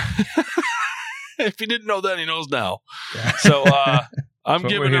just if he didn't know then, he knows now. Yeah. So I'm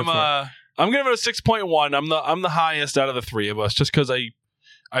giving him it a 6.1. I'm the highest out of the three of us, just because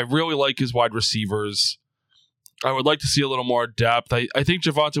I really like his wide receivers. I would like to see a little more depth. I think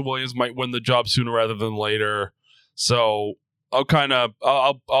Javonte Williams might win the job sooner rather than later. So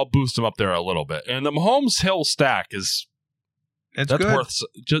I'll boost him up there a little bit. And the Mahomes Hill stack that's good. Worth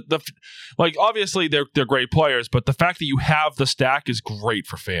obviously they're great players, but the fact that you have the stack is great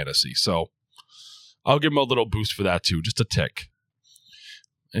for fantasy. So I'll give him a little boost for that too, just a tick.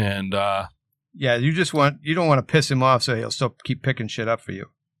 And you don't want to piss him off, so he'll still keep picking shit up for you.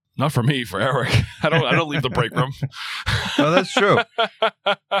 Not for me, for Eric. I don't leave the break room. Well, that's true.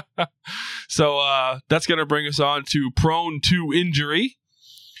 So that's going to bring us on to prone to injury.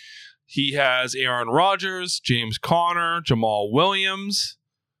 He has Aaron Rodgers, James Conner, Jamal Williams,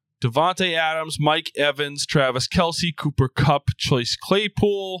 Devontae Adams, Mike Evans, Travis Kelce, Cooper Kupp, Chase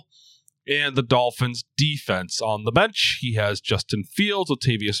Claypool, and the Dolphins defense. On the bench, he has Justin Fields,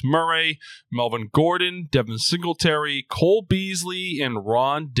 Latavius Murray, Melvin Gordon, Devin Singletary, Cole Beasley, and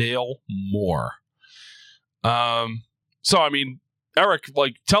Rondale Moore. So, I mean, Eric,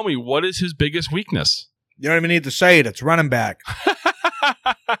 tell me, what is his biggest weakness? You don't even need to say it. It's running back.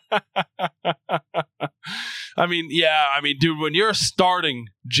 Dude, when you're starting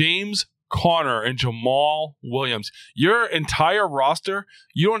James Conner and Jamal Williams, your entire roster,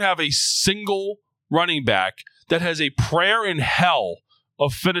 you don't have a single running back that has a prayer in hell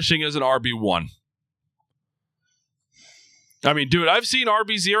of finishing as an RB1. I mean, dude, I've seen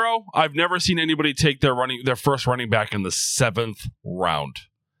RB0. I've never seen anybody take their first running back in the 7th round.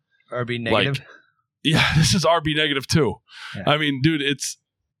 RB negative? This is RB negative too. Yeah. I mean, dude,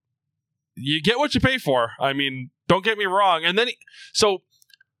 you get what you pay for. I mean, don't get me wrong. And then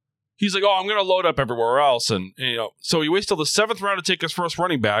he's like, I'm going to load up everywhere else. And, so he waits till the 7th round to take his first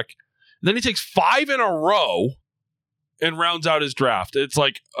running back. Then he takes 5 in a row and rounds out his draft. It's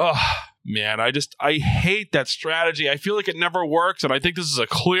like, man, I hate that strategy. I feel like it never works. And I think this is a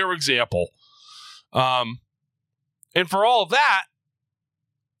clear example. And for all of that,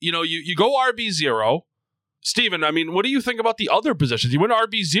 you go RB0. Steven, I mean, what do you think about the other positions? He went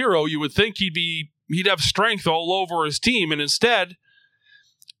RB0. You would think he'd have strength all over his team. And instead,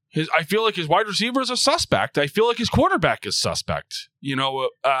 I feel like his wide receivers are suspect. I feel like his quarterback is suspect.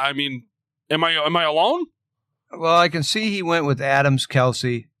 I mean, am I alone? Well, I can see he went with Adams,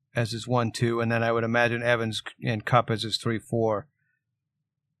 Kelce as his 1-2, and then I would imagine Evans and Kupp as his 3-4.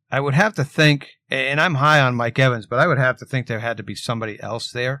 I would have to think, and I'm high on Mike Evans, but I would have to think there had to be somebody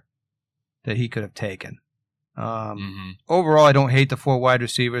else there that he could have taken. Overall, I don't hate the 4 wide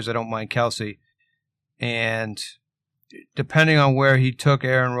receivers. I don't mind Kelce. And depending on where he took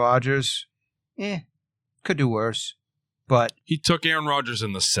Aaron Rodgers, could do worse. But he took Aaron Rodgers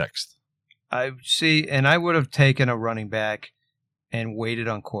in the 6th. I see, and I would have taken a running back and waited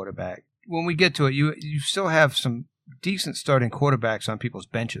on quarterback. When we get to it, you still have some decent starting quarterbacks on people's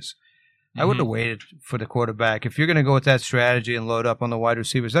benches. I would have waited for the quarterback. If you're going to go with that strategy and load up on the wide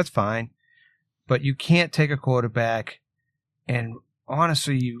receivers, that's fine. But you can't take a quarterback, and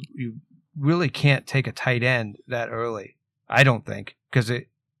honestly, you really can't take a tight end that early, I don't think, because it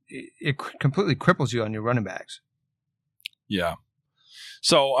completely cripples you on your running backs. Yeah.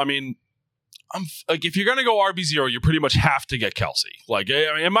 So, I mean, if you're going to go RB0, you pretty much have to get Kelce.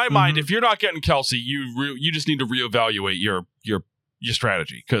 In my mind, if you're not getting Kelce, you just need to reevaluate your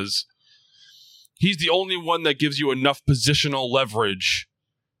strategy, because he's the only one that gives you enough positional leverage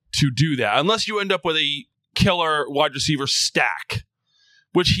to do that, unless you end up with a killer wide receiver stack,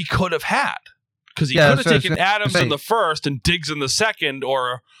 which he could have had, because he could have taken Adams in the 1st and Diggs in the 2nd,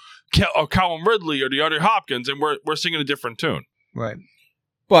 or Calvin Ridley or DeAndre Hopkins, and we're singing a different tune. Right.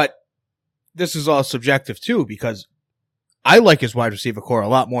 But this is all subjective too, because I like his wide receiver core a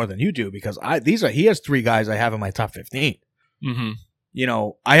lot more than you do because he has 3 guys I have in my top 15. Mm-hmm. You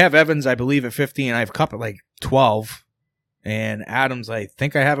know, I have Evans, I believe, at 15. I have Kupp at like 12. And Adams, I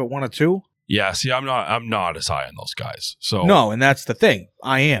think I have at 1 or 2. Yeah, see, I'm not as high on those guys. So no, and that's the thing.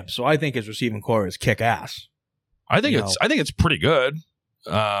 I am. So I think his receiving core is kick ass. I think it's pretty good.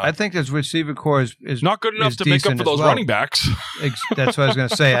 I think his receiver core is not good enough to make up for those running backs. That's what I was going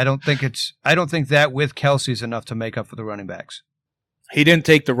to say. I don't think that with Kelsey is enough to make up for the running backs. He didn't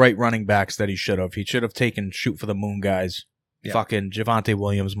take the right running backs that he should have. He should have taken shoot for the moon guys. Yeah. Fucking Javonte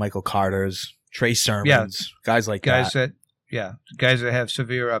Williams, Michael Carter's, Trey Sermons, guys like guys that have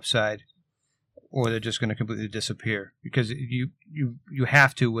severe upside, or they're just going to completely disappear because you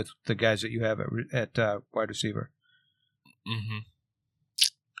have to with the guys that you have at wide receiver. Mm-hmm.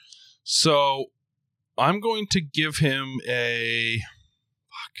 So I'm going to give him a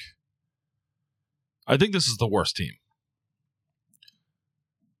fuck. I think this is the worst team.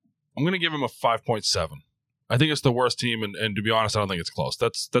 I'm going to give him a 5.7. I think it's the worst team, and to be honest, I don't think it's close.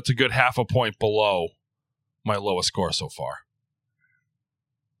 That's a good half a point below my lowest score so far.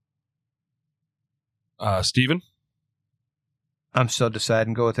 Steven? I'm still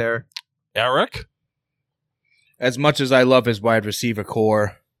deciding. Go with Eric. Eric? As much as I love his wide receiver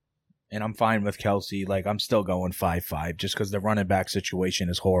core, and I'm fine with Kelsey, like I'm still going 5-5 just because the running back situation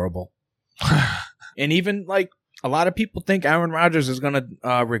is horrible. And even like a lot of people think Aaron Rodgers is going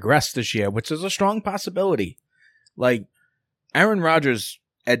to regress this year, which is a strong possibility. Like Aaron Rodgers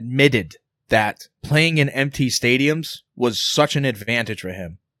admitted that playing in empty stadiums was such an advantage for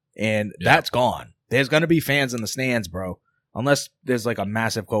him, and that's gone. There's going to be fans in the stands, bro, unless there's like a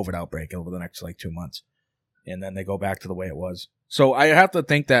massive COVID outbreak over the next like 2 months, and then they go back to the way it was. So I have to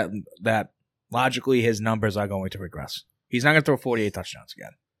think that logically his numbers are going to regress. He's not going to throw 48 touchdowns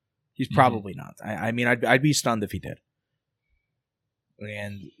again. He's probably not. I mean, I'd be stunned if he did.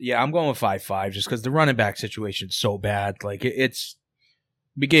 And yeah, I'm going with 5-5 just because the running back situation is so bad. Like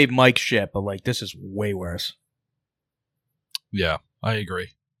we gave Mike shit, but like this is way worse. Yeah, I agree.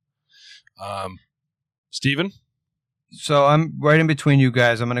 Steven? So I'm right in between you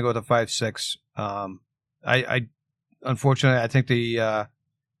guys. I'm going to go with a 5-6. I unfortunately I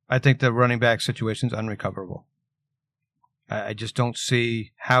think the running back situation is unrecoverable. I just don't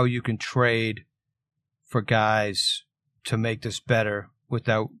see how you can trade for guys to make this better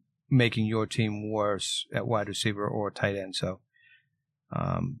without making your team worse at wide receiver or tight end. So,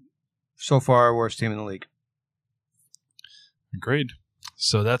 so far, worst team in the league. Agreed.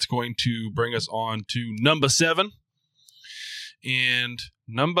 So that's going to bring us on to number 7. And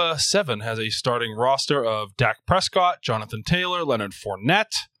number 7 has a starting roster of Dak Prescott, Jonathan Taylor, Leonard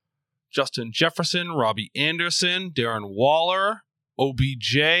Fournette, Justin Jefferson, Robbie Anderson, Darren Waller,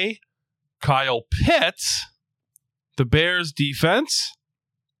 OBJ, Kyle Pitts, the Bears defense.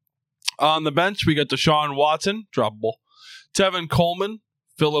 On the bench, we got Deshaun Watson, droppable, Tevin Coleman,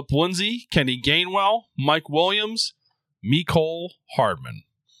 Phillip Lindsay, Kenny Gainwell, Mike Williams, Mecole Hardman.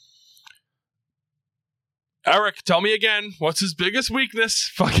 Eric, tell me again, what's his biggest weakness?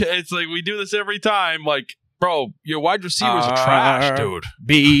 Fuck it, it's like we do this every time. Like, bro, your wide receivers are trash, dude.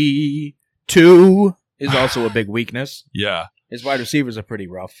 B2 is also a big weakness. Yeah. His wide receivers are pretty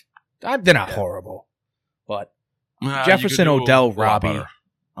rough. They're not horrible. But Jefferson, Odell, Robbie.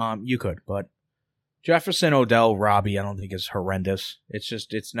 You could, but Jefferson, Odell, Robbie, I don't think is horrendous.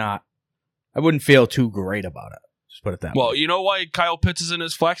 It's not. I wouldn't feel too great about it. Just put it that way. Well, you know why Kyle Pitts is in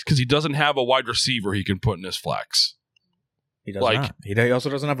his flex? Because he doesn't have a wide receiver he can put in his flex. He does not. He also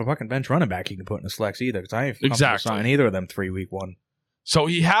doesn't have a fucking bench running back he can put in his flex either. Because I ain't exactly sign either of them 3 week 1. So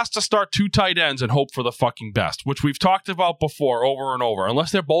he has to start 2 tight ends and hope for the fucking best, which we've talked about before over and over.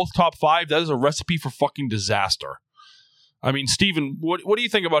 Unless they're both top 5, that is a recipe for fucking disaster. I mean, Steven, what do you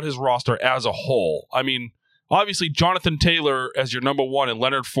think about his roster as a whole? I mean, obviously, Jonathan Taylor as your number 1 and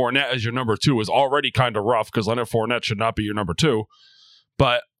Leonard Fournette as your number 2 is already kind of rough because Leonard Fournette should not be your number 2.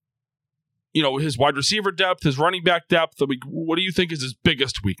 But, you know, his wide receiver depth, his running back depth, what do you think is his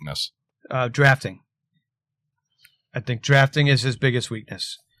biggest weakness? Drafting. I think drafting is his biggest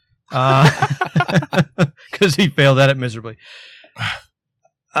weakness because he failed at it miserably.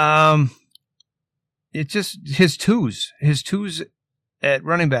 It's just his twos at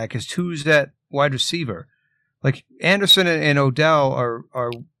running back, his twos at wide receiver. Like Anderson and Odell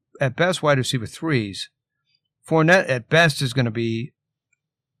are at best wide receiver 3s. Fournette at best is going to be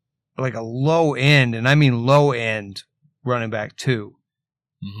like a low end, and I mean low end running back 2.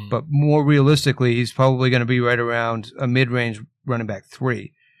 Mm-hmm. But more realistically, he's probably going to be right around a mid-range running back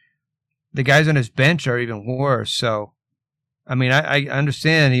 3. The guys on his bench are even worse. So, I mean, I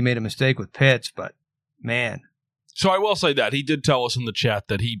understand he made a mistake with Pitts, but man, So I will say that he did tell us in the chat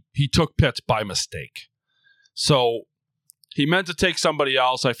that he took Pitts by mistake. So he meant to take somebody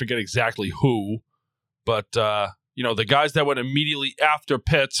else. I forget exactly who, but the guys that went immediately after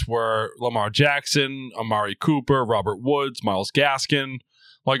Pitts were Lamar Jackson, Amari Cooper, Robert Woods, Myles Gaskin.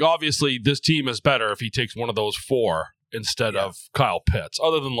 Like, obviously, this team is better if he takes one of those four instead of Kyle Pitts,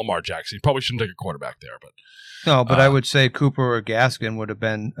 other than Lamar Jackson. He probably shouldn't take a quarterback there. But I would say Cooper or Gaskin would have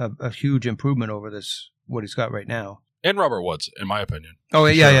been a huge improvement over what he's got right now. And Robert Woods, in my opinion. Oh,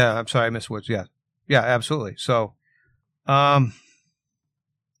 yeah, yeah. I'm sorry, I missed Woods. Yeah. Yeah, absolutely. So, I'm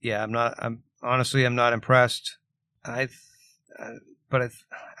honestly not impressed. I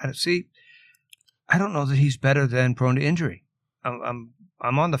don't know that he's better than prone to injury.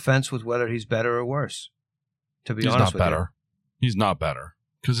 I'm on the fence with whether he's better or worse. To be honest with you, he's not better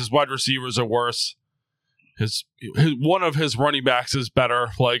because his wide receivers are worse. His one of his running backs is better.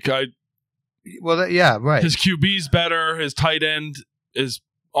 Like right. His QB's better. His tight end is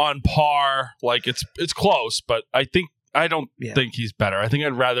on par. Like it's close, but I don't think he's better. I think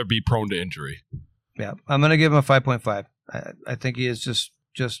I'd rather be prone to injury. Yeah, I'm gonna give him a 5.5. I think he is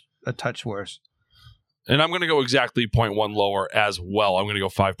just a touch worse. And I'm going to go exactly 0.1 lower as well. I'm going to go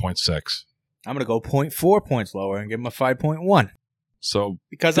 5.6. I'm going to go 0.4 points lower and give him a 5.1. So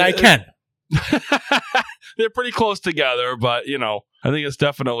because I can. They're pretty close together, but, I think it's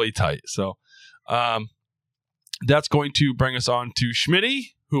definitely tight. So that's going to bring us on to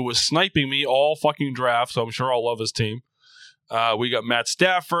Schmitty, who was sniping me all fucking draft, so I'm sure I'll love his team. We got Matt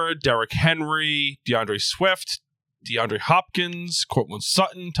Stafford, Derrick Henry, DeAndre Swift, DeAndre Hopkins, Courtland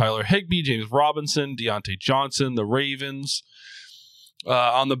Sutton, Tyler Higbee, James Robinson, Deontay Johnson, the Ravens.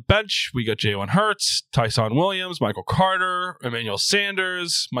 On the bench, we got Jalen Hurts, Tyson Williams, Michael Carter, Emmanuel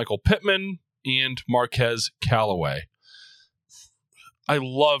Sanders, Michael Pittman, and Marquez Callaway. I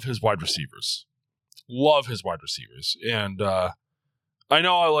love his wide receivers. And I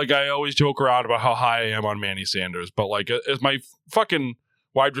know I always joke around about how high I am on Manny Sanders, but as my fucking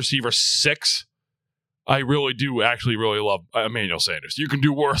wide receiver 6, I really do actually really love Emmanuel Sanders. You can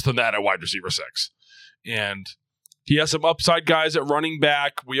do worse than that at wide receiver 6. And he has some upside guys at running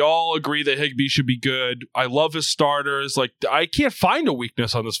back. We all agree that Higbee should be good. I love his starters. I can't find a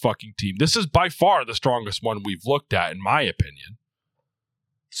weakness on this fucking team. This is by far the strongest one we've looked at, in my opinion.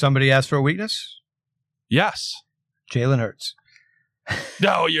 Somebody asked for a weakness? Yes. Jalen Hurts.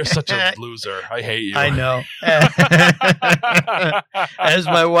 No, you're such a loser. I hate you. I know.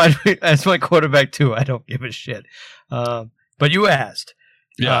 As my quarterback too, I don't give a shit. But you asked.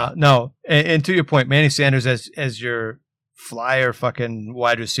 Yeah. No, and to your point, Manny Sanders as your flyer fucking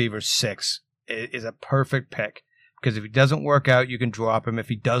wide receiver 6 is a perfect pick because if he doesn't work out, you can drop him. If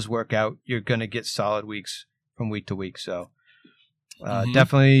he does work out, you're going to get solid weeks from week to week. So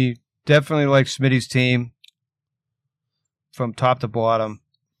definitely like Smitty's team. From top to bottom,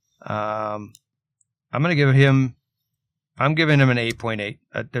 I'm giving him an 8.8.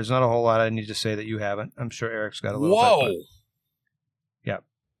 There's not a whole lot I need to say that you haven't. I'm sure Eric's got a little bit. Yeah.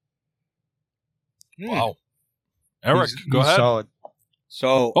 Wow. Eric, go ahead. Solid.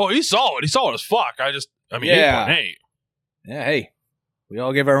 So. He's solid. He's solid as fuck. 8.8. Yeah. Hey, we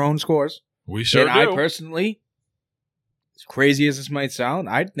all give our own scores. We sure do. I personally, as crazy as this might sound,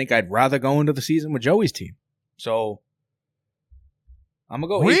 I think I'd rather go into the season with Joey's team. So. I'm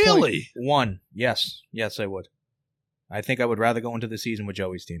going to go 8.1. Yes, I would. I think I would rather go into the season with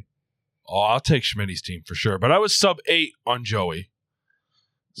Joey's team. Oh, I'll take Schmitty's team for sure. But I was sub 8 on Joey.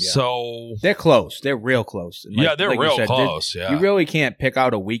 Yeah. So they're close. They're real close. They're real close. Yeah. You really can't pick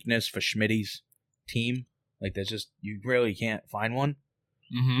out a weakness for Schmitty's team. You really can't find one.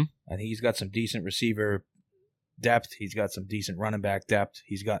 Mm-hmm. I think he's got some decent receiver depth. He's got some decent running back depth.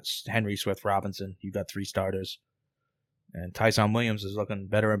 He's got Henry, Swift, Robinson. You've got 3 starters. And Tyson Williams is looking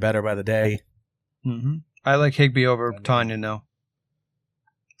better and better by the day. Mm-hmm. I like Higbee over Tonyan now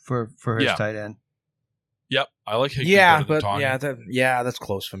for his tight end. Yep, I like Higbee better than Tonyan. That's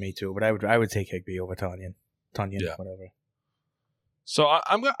close for me too. But I would take Higbee over Tonyan. Whatever. So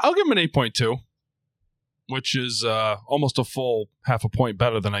I'll give him an 8.2, which is almost a full half a point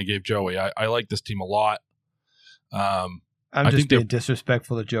better than I gave Joey. I like this team a lot. I'm just being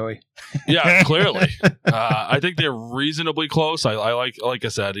disrespectful to Joey. Yeah, clearly. I think they're reasonably close. I like I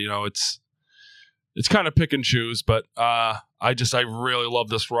said, it's kind of pick and choose, but I really love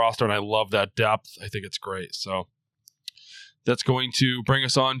this roster and I love that depth. I think it's great. So that's going to bring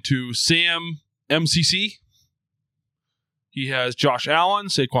us on to Sam MCC. He has Josh Allen,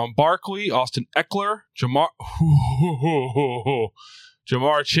 Saquon Barkley, Austin Eckler, Jamar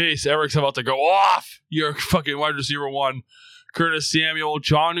Chase. Eric's about to go off. You're fucking wide receiver 1. Curtis Samuel,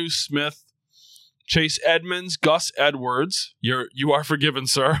 Jonnu Smith, Chase Edmonds, Gus Edwards. You are forgiven,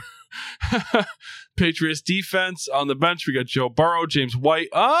 sir. Patriots defense. On the bench, we got Joe Burrow, James White.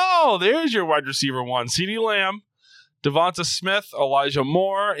 Oh, there's your wide receiver one. CeeDee Lamb, Devonta Smith, Elijah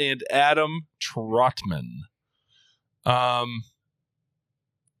Moore, and Adam Trotman.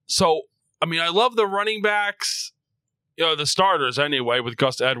 So, I mean, I love the running backs, the starters anyway, with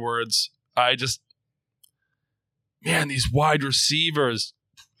Gus Edwards. Man, these wide receivers,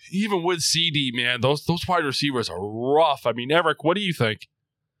 even with CD, man, those wide receivers are rough. I mean, Eric, what do you think?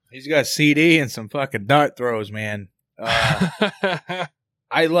 He's got CD and some fucking dart throws, man. I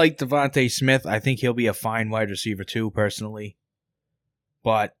like Devontae Smith. I think he'll be a fine wide receiver too, personally.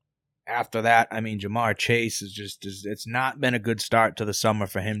 But after that, I mean, Jamar Chase it's not been a good start to the summer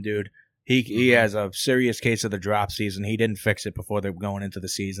for him, dude. He has a serious case of the drop season. He didn't fix it before they were going into the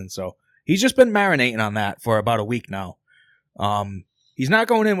season, so he's just been marinating on that for about a week now. He's not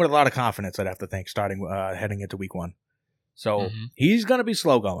going in with a lot of confidence, I'd have to think, heading into week 1. So he's going to be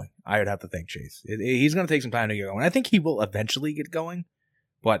slow going, I would have to think, Chase. He's going to take some time to get going. I think he will eventually get going,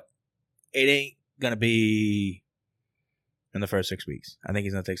 but it ain't going to be in the first 6 weeks. I think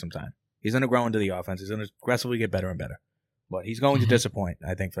he's going to take some time. He's going to grow into the offense. He's going to aggressively get better and better. But he's going to disappoint,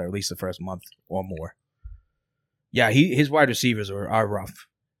 I think, for at least the first month or more. Yeah, his wide receivers are rough.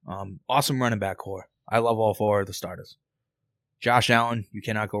 Awesome running back core. I love all 4 of the starters. Josh Allen, you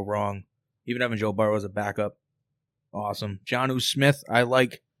cannot go wrong. Even having Joe Burrow as a backup, awesome. Jonnu Smith, I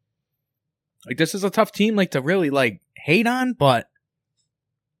like. This is a tough team to really hate on, but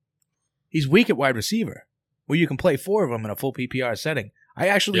he's weak at wide receiver, where you can play 4 of them in a full PPR setting. I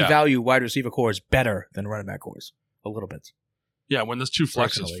actually value wide receiver cores better than running back cores a little bit. Yeah, when there's 2 flexes,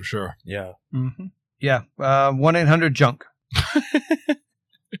 Personally. for sure. Yeah. Mm-hmm. Yeah. 1-800-JUNK.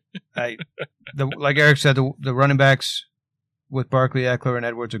 Like Eric said, the running backs with Barkley, Eckler, and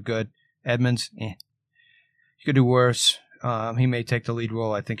Edwards are good. Edmonds, he could do worse. He may take the lead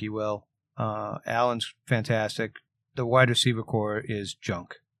role. I think he will. Allen's fantastic. The wide receiver core is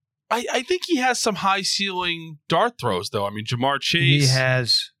junk. I think he has some high ceiling dart throws, though. I mean, Jamar Chase. He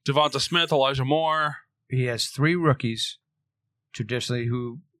has Devonta Smith, Elijah Moore. He has 3 rookies, traditionally,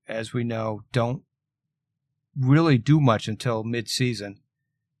 who, as we know, don't really do much until mid-season.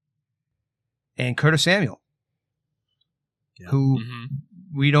 And Curtis Samuel, who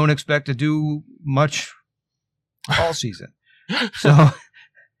we don't expect to do much all season. So,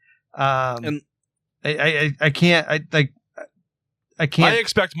 I can't. I can't. I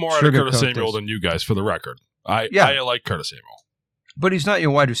expect more out of Curtis Samuel than you guys, for the record. I like Curtis Samuel, but he's not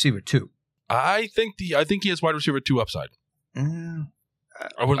your wide receiver 2. I think he has wide receiver 2 upside. I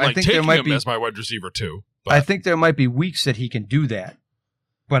wouldn't like think taking him as my wide receiver 2. But I think there might be weeks that he can do that,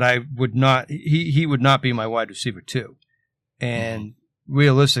 but I would not. He would not be my wide receiver 2, and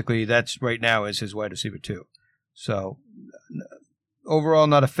realistically, that's right now is his wide receiver 2. So overall,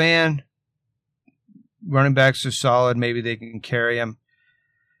 not a fan. Running backs are solid. Maybe they can carry him.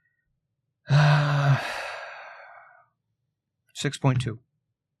 6.2.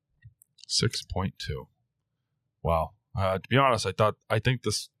 6.2. Wow. To be honest, I think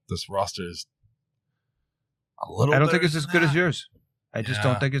this roster is a little. I don't think it's as good as yours. I just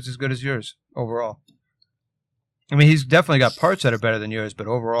don't think it's as good as yours overall. I mean, he's definitely got parts that are better than yours, but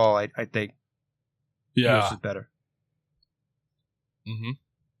overall, I think yours is better.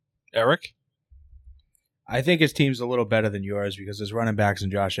 Eric? I think his team's a little better than yours because his running backs and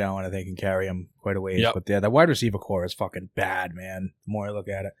Josh Allen, I think, can carry him quite a ways. Yep. But the wide receiver core is fucking bad, man. The more I look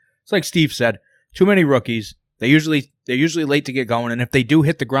at it, it's like Steve said: too many rookies. They're usually late to get going, and if they do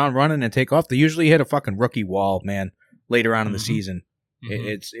hit the ground running and take off, they usually hit a fucking rookie wall, man. Later on in the season,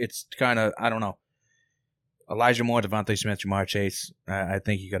 it's kind of, I don't know. Elijah Moore, Devontae Smith, Jamar Chase. I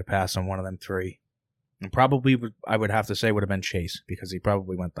think you got to pass on one of them 3, and probably I would have to say would have been Chase because he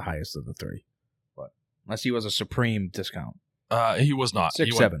probably went the highest of the 3. Unless he was a supreme discount. He was not. 6-7.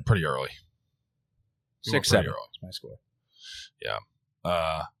 He went pretty early. 6-7 is my score. Yeah.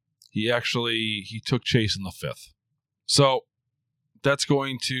 He took Chase in the 5th. So that's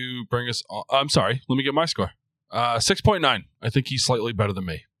going to bring us on. I'm sorry. Let me get my score. 6.9. I think he's slightly better than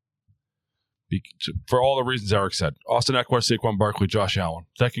me. For all the reasons Eric said. Austin Eckler, Saquon Barkley, Josh Allen.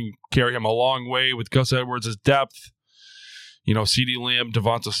 That can carry him a long way with Gus Edwards' depth. CeeDee Lamb,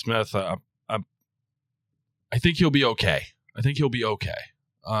 Devonta Smith. I think he'll be okay.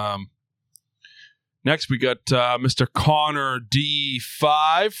 Next, we got Mr. Connor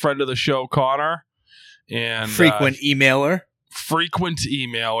D5, friend of the show, Connor, and frequent emailer.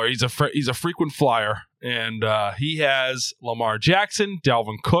 He's a frequent flyer, and he has Lamar Jackson,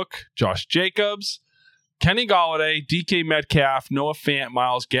 Dalvin Cook, Josh Jacobs, Kenny Golladay, DK Metcalf, Noah Fant,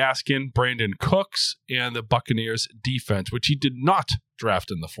 Myles Gaskin, Brandon Cooks, and the Buccaneers defense, which he did not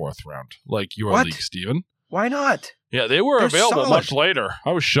draft in the 4th round, like your What? league, Steven. Why not? Yeah, they were They're available solid. much later.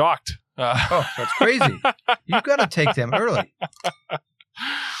 I was shocked. That's crazy. You've got to take them early.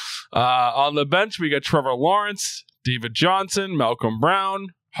 On the bench, we got Trevor Lawrence, David Johnson, Malcolm Brown,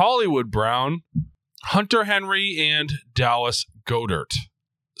 Hollywood Brown, Hunter Henry, and Dallas Goedert.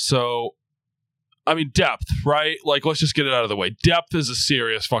 So, I mean, depth, right? Like, let's just get it out of the way. Depth is a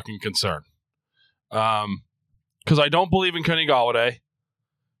serious fucking concern. Because I don't believe in Kenny Golladay.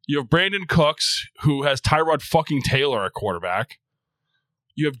 You have Brandon Cooks, who has Tyrod fucking Taylor at quarterback.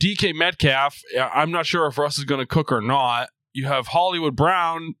 You have DK Metcalf. I'm not sure if Russ is going to cook or not. You have Hollywood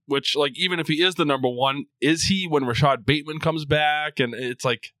Brown, which, like, even if he is the number one, is he when Rashad Bateman comes back? And it's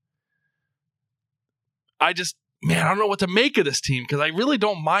like, I don't know what to make of this team because I really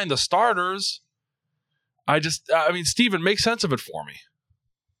don't mind the starters. Steven, make sense of it for me.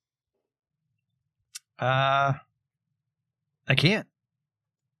 I can't.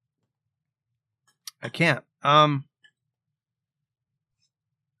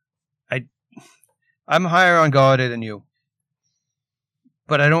 I'm higher on Golladay than you,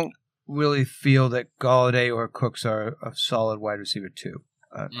 but I don't really feel that Golladay or Cooks are a solid wide receiver 2.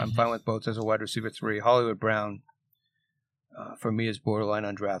 I'm fine with both as a wide receiver 3. Hollywood Brown, for me, is borderline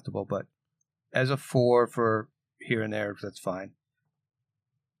undraftable, but as a 4 for here and there, that's fine.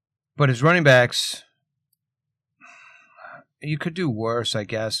 But his running backs, you could do worse, I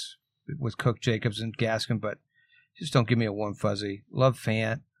guess, with Cook, Jacobs, and Gaskin, but just don't give me a warm fuzzy. Love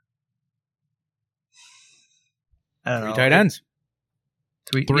Fant. I don't know. 3 tight ends.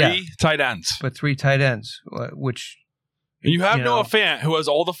 Three tight ends. But 3 tight ends, which... And you have Noah Fant, who has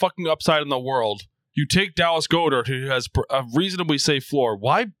all the fucking upside in the world. You take Dallas Goedert, who has a reasonably safe floor.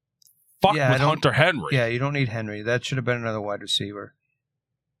 Why fuck with Hunter Henry? Yeah, you don't need Henry. That should have been another wide receiver.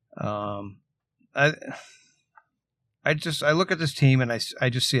 I look at this team and I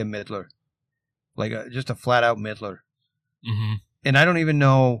just see a middler, like just a flat out middler. Mm-hmm. And I don't even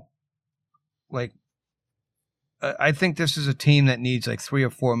know, like, I think this is a team that needs like 3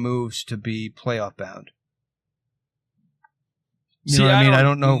 or 4 moves to be playoff bound. You know what I mean? I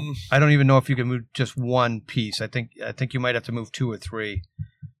don't know. I don't even know if you can move just one piece. I think you might have to move 2 or 3.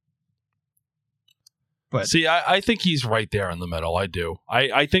 But see, I think he's right there in the middle. I do.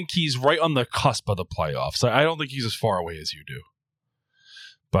 I think he's right on the cusp of the playoffs. I don't think he's as far away as you do.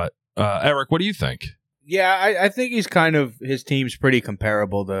 But Eric, what do you think? Yeah, I think he's kind of, his team's pretty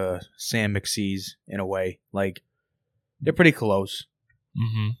comparable to Sam McSee's in a way. Like, they're pretty close.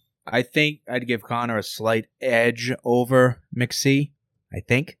 Mm-hmm. I think I'd give Connor a slight edge over McSee. I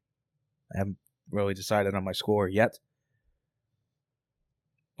think. I haven't really decided on my score yet.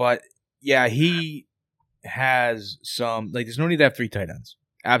 But, yeah, he has some, like, there's no need to have 3 tight ends.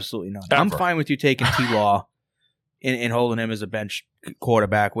 Absolutely not. I'm fine with you taking T-Law and holding him as a bench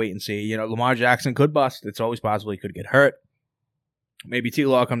quarterback, wait and see. You know, Lamar Jackson could bust. It's always possible he could get hurt. Maybe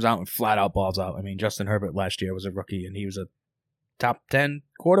T-Law comes out and flat out balls out. I mean, Justin Herbert last year was a rookie, and he was a top 10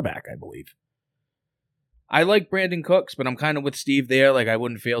 quarterback, I believe. I like Brandon Cooks, but I'm kind of with Steve there. Like, I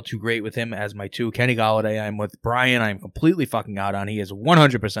wouldn't feel too great with him as my 2. Kenny Golladay, I'm with Brian. I'm completely fucking out on. He is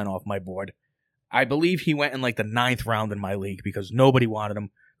 100% off my board. I believe he went in like the 9th round in my league because nobody wanted him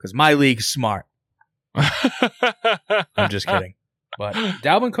because my league's smart. I'm just kidding. But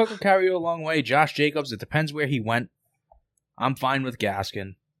Dalvin Cook will carry you a long way. Josh Jacobs, it depends where he went. I'm fine with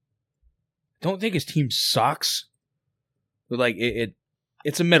Gaskin. Don't think his team sucks. But like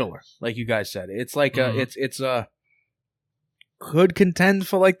it's a middler, like you guys said. It's like it's a could contend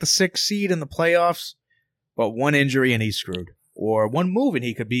for like the 6th seed in the playoffs, but one injury and he's screwed. Or one move and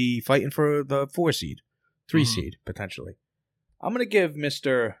he could be fighting for the 4 seed, 3 seed potentially. I'm gonna give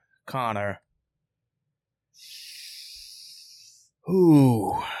Mr. Connor.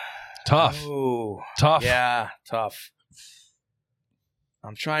 Ooh, tough. Ooh, tough. Yeah, tough.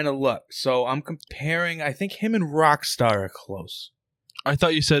 I'm trying to look. So I'm comparing. I think him and Rockstar are close. I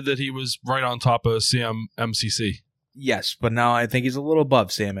thought you said that he was right on top of Sam MCC. Yes, but now I think he's a little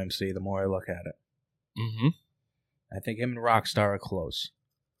above Sam MC the more I look at it. Mm-hmm. I think him and Rockstar are close.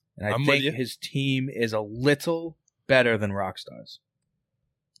 And I I'm think with you. his team is a little better than Rockstar's.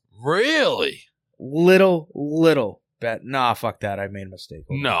 Really? Little bet. Nah, fuck that. I made a mistake.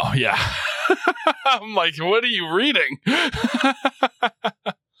 No, yeah. I'm like, what are you reading?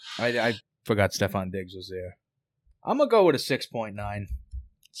 I forgot Stefon Diggs was there. I'm going to go with a 6.9.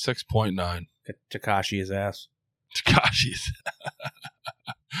 6.9. Takashi his ass. Takashi's.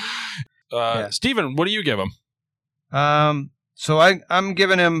 Steven, what do you give him? So I'm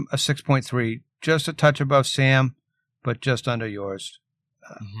giving him a 6.3 just a touch above Sam, but just under yours.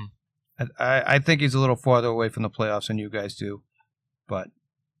 I think he's a little farther away from the playoffs than you guys do, but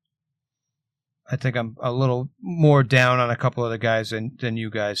I think I'm a little more down on a couple of the guys than you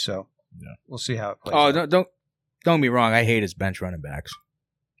guys. So we'll see how it plays. Oh, don't get me wrong. I hate his bench running backs.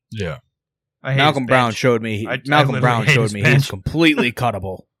 Yeah, Malcolm Brown showed me. Malcolm Brown showed me he's completely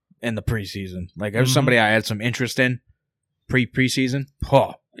cuttable in the preseason. Like, there's somebody I had some interest in preseason.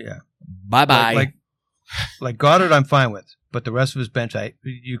 Oh, yeah. Bye bye. Like Goddard, I'm fine with, but the rest of his bench,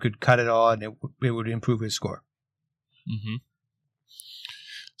 you could cut it all, and it would improve his score.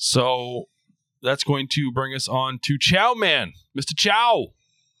 So that's going to bring us on to Chow Man, Mr. Chow.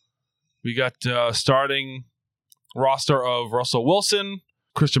 We got starting roster of Russell Wilson,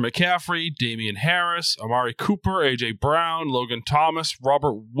 Christian McCaffrey, Damian Harris, Amari Cooper, A.J. Brown, Logan Thomas,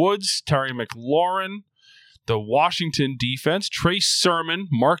 Robert Woods, Terry McLaurin. The Washington defense, Trace Sermon,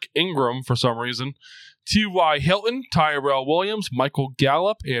 Mark Ingram for some reason, T.Y. Hilton, Tyrell Williams, Michael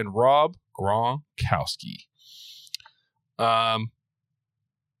Gallup, and Rob Gronkowski.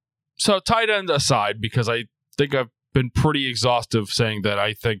 So tight end aside, because I think I've been pretty exhaustive saying that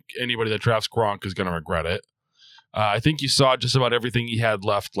I think anybody that drafts Gronk is going to regret it. I think you saw just about everything he had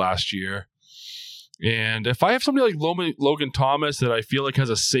left last year. And if I have somebody like Logan Thomas that I feel like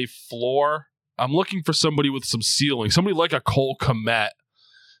has a safe floor, I'm looking for somebody with some ceiling, somebody like a Cole Kmet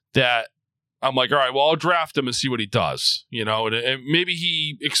that I'm like, all right, well, I'll draft him and see what he does, and maybe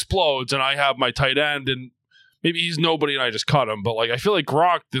he explodes and I have my tight end and maybe he's nobody and I just cut him. But I feel like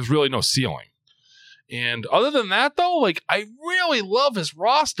Gronk, there's really no ceiling. And other than that, though, I really love his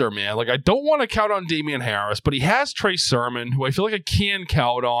roster, man. I don't want to count on Damian Harris, but he has Trace Sermon, who I feel like I can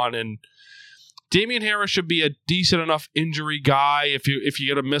count on, and Damian Harris should be a decent enough injury guy if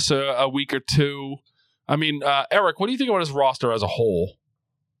you're going to miss a week or two. I mean, Eric, what do you think about his roster as a whole?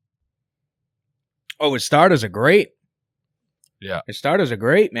 Oh, his starters are great. Yeah. His starters are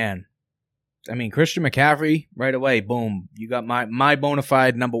great, man. I mean, Christian McCaffrey, right away, boom. You got my bona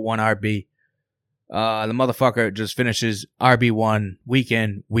fide number one RB. The motherfucker just finishes RB1 week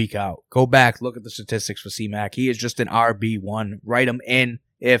in, week out. Go back, look at the statistics for C-Mac. He is just an RB1. Write him in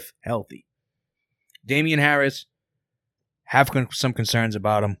if healthy. Damian Harris, have some concerns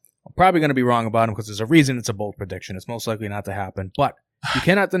about him. I'm probably going to be wrong about him because there's a reason it's a bold prediction. It's most likely not to happen. But you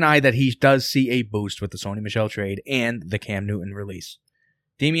cannot deny that he does see a boost with the Sony Michel trade and the Cam Newton release.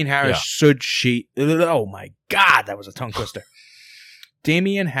 Damian Harris oh my God, that was a tongue twister.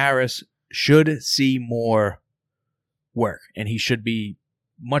 Damian Harris should see more work, and he should be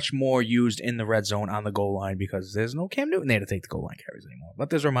much more used in the red zone on the goal line because there's no Cam Newton there to take the goal line carries anymore. But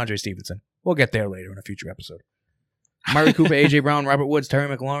there's Ramondre Stevenson. We'll get there later in a future episode. Amari Cooper, A.J. Brown, Robert Woods,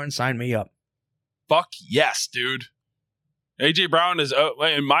 Terry McLaurin, sign me up. Fuck yes, dude. A.J. Brown is,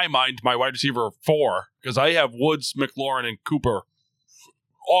 in my mind, my wide receiver 4 because I have Woods, McLaurin, and Cooper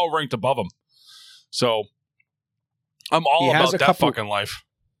all ranked above him. So I'm all about that fucking life.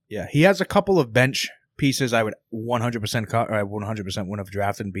 Yeah, he has a couple of bench pieces I would 100% cut, or I 100% wouldn't have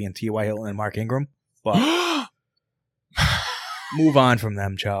drafted, being T.Y. Hilton and Mark Ingram. But move on from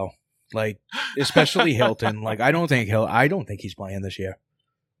them, Chow. Especially Hilton. I don't think he's playing this year.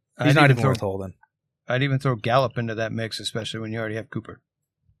 He's not even worth holding. I'd even throw Gallup into that mix, especially when you already have Cooper.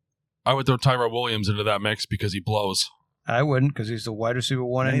 I would throw Tyrell Williams into that mix because he blows. I wouldn't, because he's the wide receiver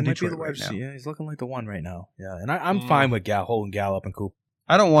 1 in Detroit right now. Yeah, he's looking like the 1 right now. Yeah, and I'm fine with holding Gallup and Cooper.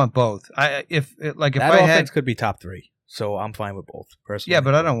 I don't want both. If that I offense had, could be top 3, so I'm fine with both personally. Yeah,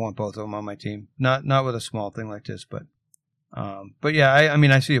 but I don't want both of them on my team. Not with a small thing like this, but yeah, I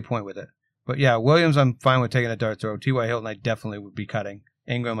mean I see your point with it. But yeah, Williams, I'm fine with taking a dart throw. T.Y. Hilton, I definitely would be cutting.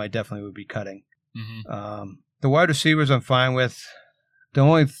 Ingram, I definitely would be cutting. Mm-hmm. The wide receivers, I'm fine with. The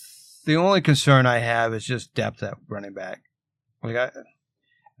only concern I have is just depth at running back. I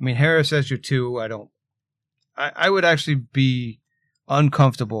mean, Harris as your 2. I would actually be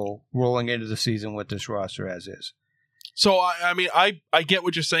uncomfortable rolling into the season with this roster as is. So, I mean, I get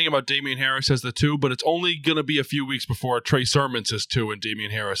what you're saying about Damian Harris as the 2, but it's only going to be a few weeks before Trey Sermon's his 2 and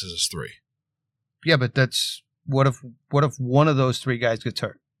Damian Harris is his 3. Yeah, but that's what if one of those 3 guys gets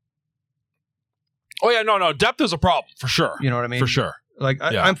hurt? Oh, yeah, no. Depth is a problem, for sure. You know what I mean? For sure.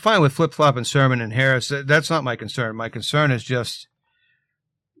 I'm fine with flip-flopping Sermon and Harris. That's not my concern. My concern is just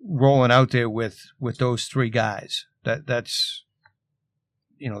rolling out there with those 3 guys. That's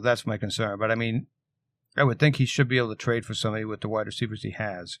my concern. But, I mean, I would think he should be able to trade for somebody with the wide receivers he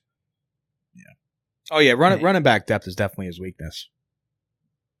has. Yeah. Oh, yeah, running back depth is definitely his weakness.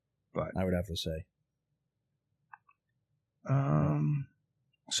 But I would have to say.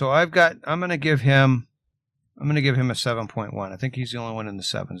 So I'm going to give him a 7.1. I think he's the only one in the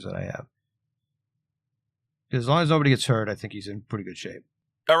 7s that I have. As long as nobody gets hurt, I think he's in pretty good shape.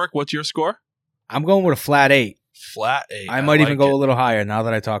 Eric, what's your score? I'm going with a flat 8. Flat 8. I might even go a little higher now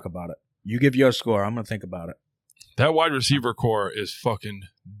that I talk about it. You give your score. I'm going to think about it. That wide receiver core is fucking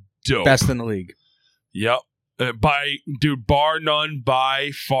dope. Best in the league. Yep. Bar none,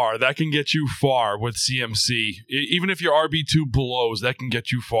 by far. That can get you far with CMC. Even if your RB2 blows, that can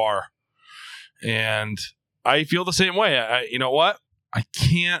get you far. And I feel the same way. You know what? I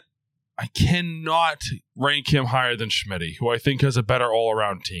cannot rank him higher than Schmitty, who I think has a better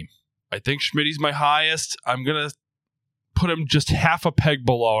all-around team. I think Schmitty's my highest. I'm going to put him just half a peg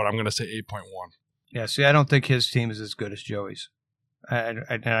below, and I'm going to say 8.1. Yeah, see, I don't think his team is as good as Joey's. And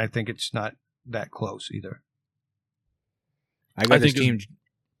I think it's not that close either. I was going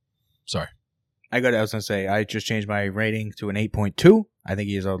to say, I just changed my rating to an 8.2. I think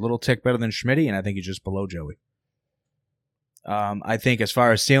he's a little tick better than Schmitty, and I think he's just below Joey. I think as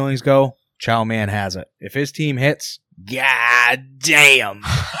far as ceilings go, Chow Man has it. If his team hits, god damn.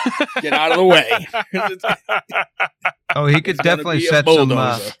 Get out of the way. Oh, he could definitely set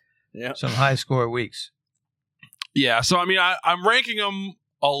some high score weeks. Yeah, so I mean, I'm ranking him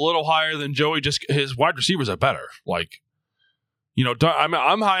a little higher than Joey. Just his wide receivers are better. Like, you know,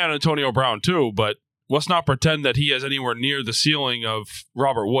 I'm high on Antonio Brown too, but let's not pretend that he has anywhere near the ceiling of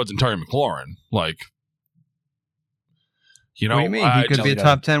Robert Woods and Terry McLaurin. Like, you know, what do you mean? He could be a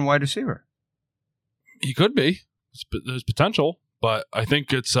top 10 wide receiver. He could be. There's potential, but I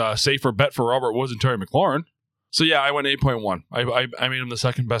think it's a safer bet for Robert Woods and Terry McLaurin. So yeah, I went 8.1. I made him the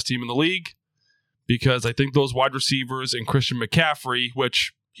second best team in the league because I think those wide receivers and Christian McCaffrey,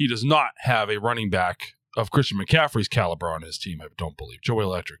 which he does not have a running back of Christian McCaffrey's caliber on his team, I don't believe. Joey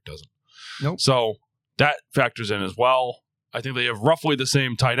Electric doesn't. Nope. So that factors in as well. I think they have roughly the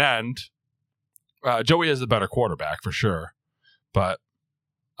same tight end. Joey has the better quarterback for sure, but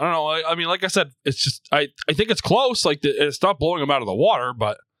I don't know. I mean, like I said, it's just I think it's close. Like it's not blowing him out of the water,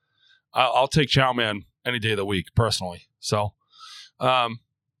 but I'll take Chow Man any day of the week personally. So that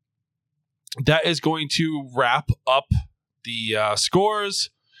is going to wrap up the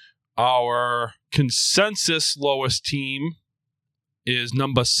scores. Our consensus lowest team is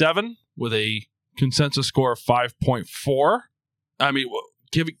number 7 with a consensus score of 5.4. I mean,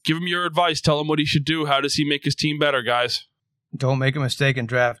 give him your advice. Tell him what he should do. How does he make his team better, guys? Don't make a mistake and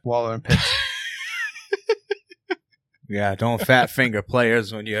draft Waller and Pitts. Yeah, don't fat finger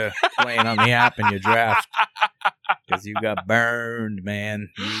players when you're playing on the app in your draft. Because you got burned, man.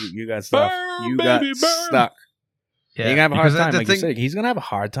 You got stuff. You got stuck. Yeah, you're going to have a hard time. Like you said, he's going to have a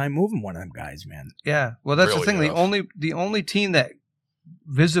hard time moving one of them guys, man. Yeah, well, that's really the thing. The only team that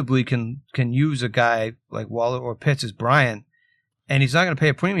visibly can use a guy like Waller or Pitts is Brian, and he's not going to pay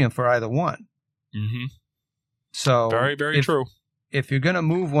a premium for either one. Mm-hmm. So very, very true. If you're going to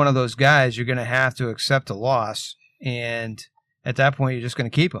move one of those guys, you're going to have to accept a loss, and at that point, you're just going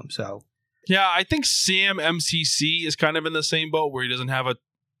to keep him. So yeah, I think Sam MCC is kind of in the same boat where he doesn't have a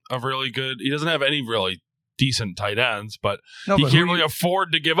really good. He doesn't have any really decent tight ends, but he can't really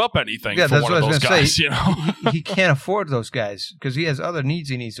afford to give up anything for one of those guys. You know, he can't afford those guys because he has other needs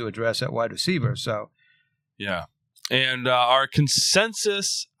he needs to address at wide receiver. So yeah, and our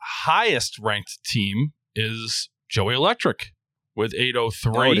consensus highest ranked team is Joey Electric with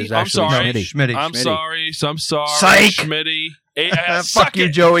 803. No, I'm sorry, Schmitty. I'm sorry, Psych. Schmitty. Fuck you,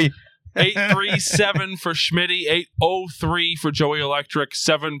 Joey. 837 for Schmitty, 803 for Joey Electric,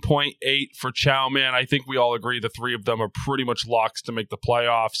 7.8 for Chow Man. I think we all agree the three of them are pretty much locks to make the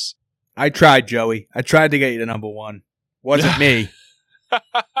playoffs. I tried, Joey. I tried to get you to number 1. Wasn't me.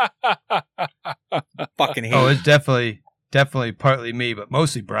 Fucking hate. Oh, it's definitely partly me, but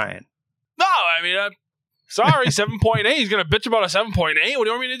mostly Brian. No, I mean, sorry, 7.8. He's going to bitch about a 7.8. What do you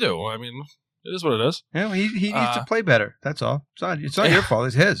want me to do? I mean, it is what it is. Yeah, he needs to play better. That's all. It's not your fault.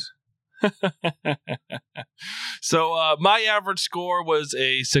 It's his. So my average score was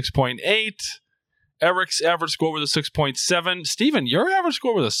a 6.8. Eric's average score was a 6.7. Steven, your average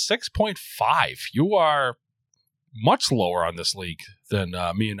score was a 6.5. You are much lower on this league than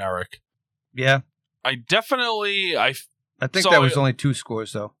me and Eric. Yeah. I think that was only 2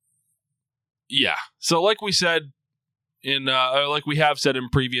 scores, though. Yeah. So like we said, like we have said in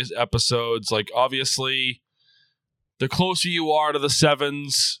previous episodes, like obviously the closer you are to the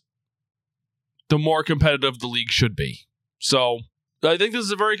 7s, the more competitive the league should be. So I think this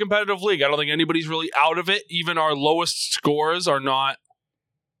is a very competitive league. I don't think anybody's really out of it. Even our lowest scores are not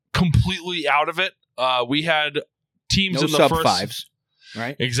completely out of it. We had teams in the first 5s,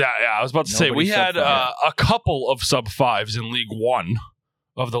 right? Exactly. Yeah, I was about to say we had a couple of sub 5s in League 1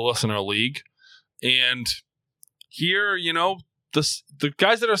 of the listener league, and here, you know, the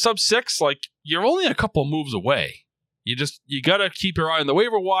guys that are sub 6, like you're only a couple moves away. You got to keep your eye on the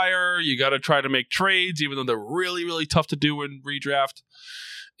waiver wire. You got to try to make trades, even though they're really, really tough to do in redraft,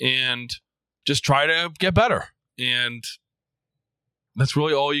 and just try to get better. And that's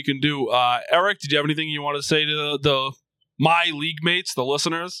really all you can do. Eric, did you have anything you want to say to my league mates, the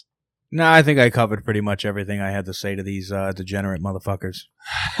listeners? No, I think I covered pretty much everything I had to say to these degenerate motherfuckers.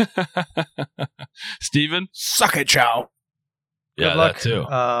 Steven? Suck it, Chow. Yeah, Good luck. that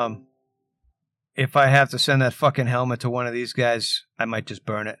too. If I have to send that fucking helmet to one of these guys, I might just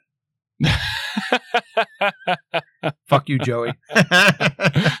burn it. Fuck you, Joey.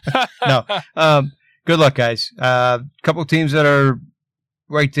 No. Good luck, guys. Couple teams that are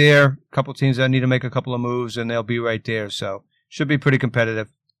right there. Couple teams that need to make a couple of moves, and they'll be right there. So should be pretty competitive.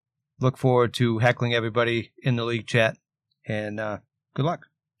 Look forward to heckling everybody in the league chat, and good luck.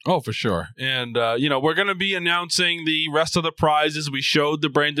 Oh, for sure. And, we're going to be announcing the rest of the prizes. We showed the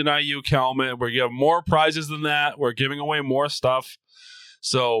Brandon Ayuk helmet. We're giving more prizes than that. We're giving away more stuff.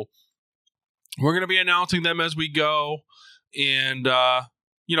 So we're going to be announcing them as we go. And,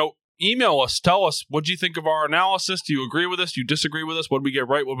 email us. Tell us, what do you think of our analysis? Do you agree with us? Do you disagree with us? What did we get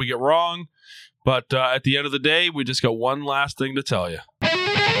right? What did we get wrong? But at the end of the day, we just got one last thing to tell you.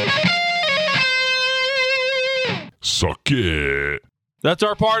 Suck it. That's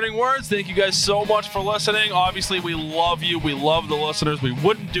our parting words. Thank you guys so much for listening. Obviously, we love you. We love the listeners. We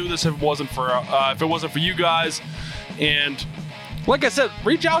wouldn't do this if it wasn't for you guys. And like I said,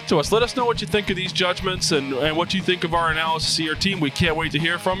 reach out to us. Let us know what you think of these judgments and what you think of our analysis of your team. We can't wait to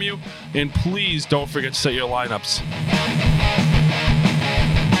hear from you. And please don't forget to set your lineups.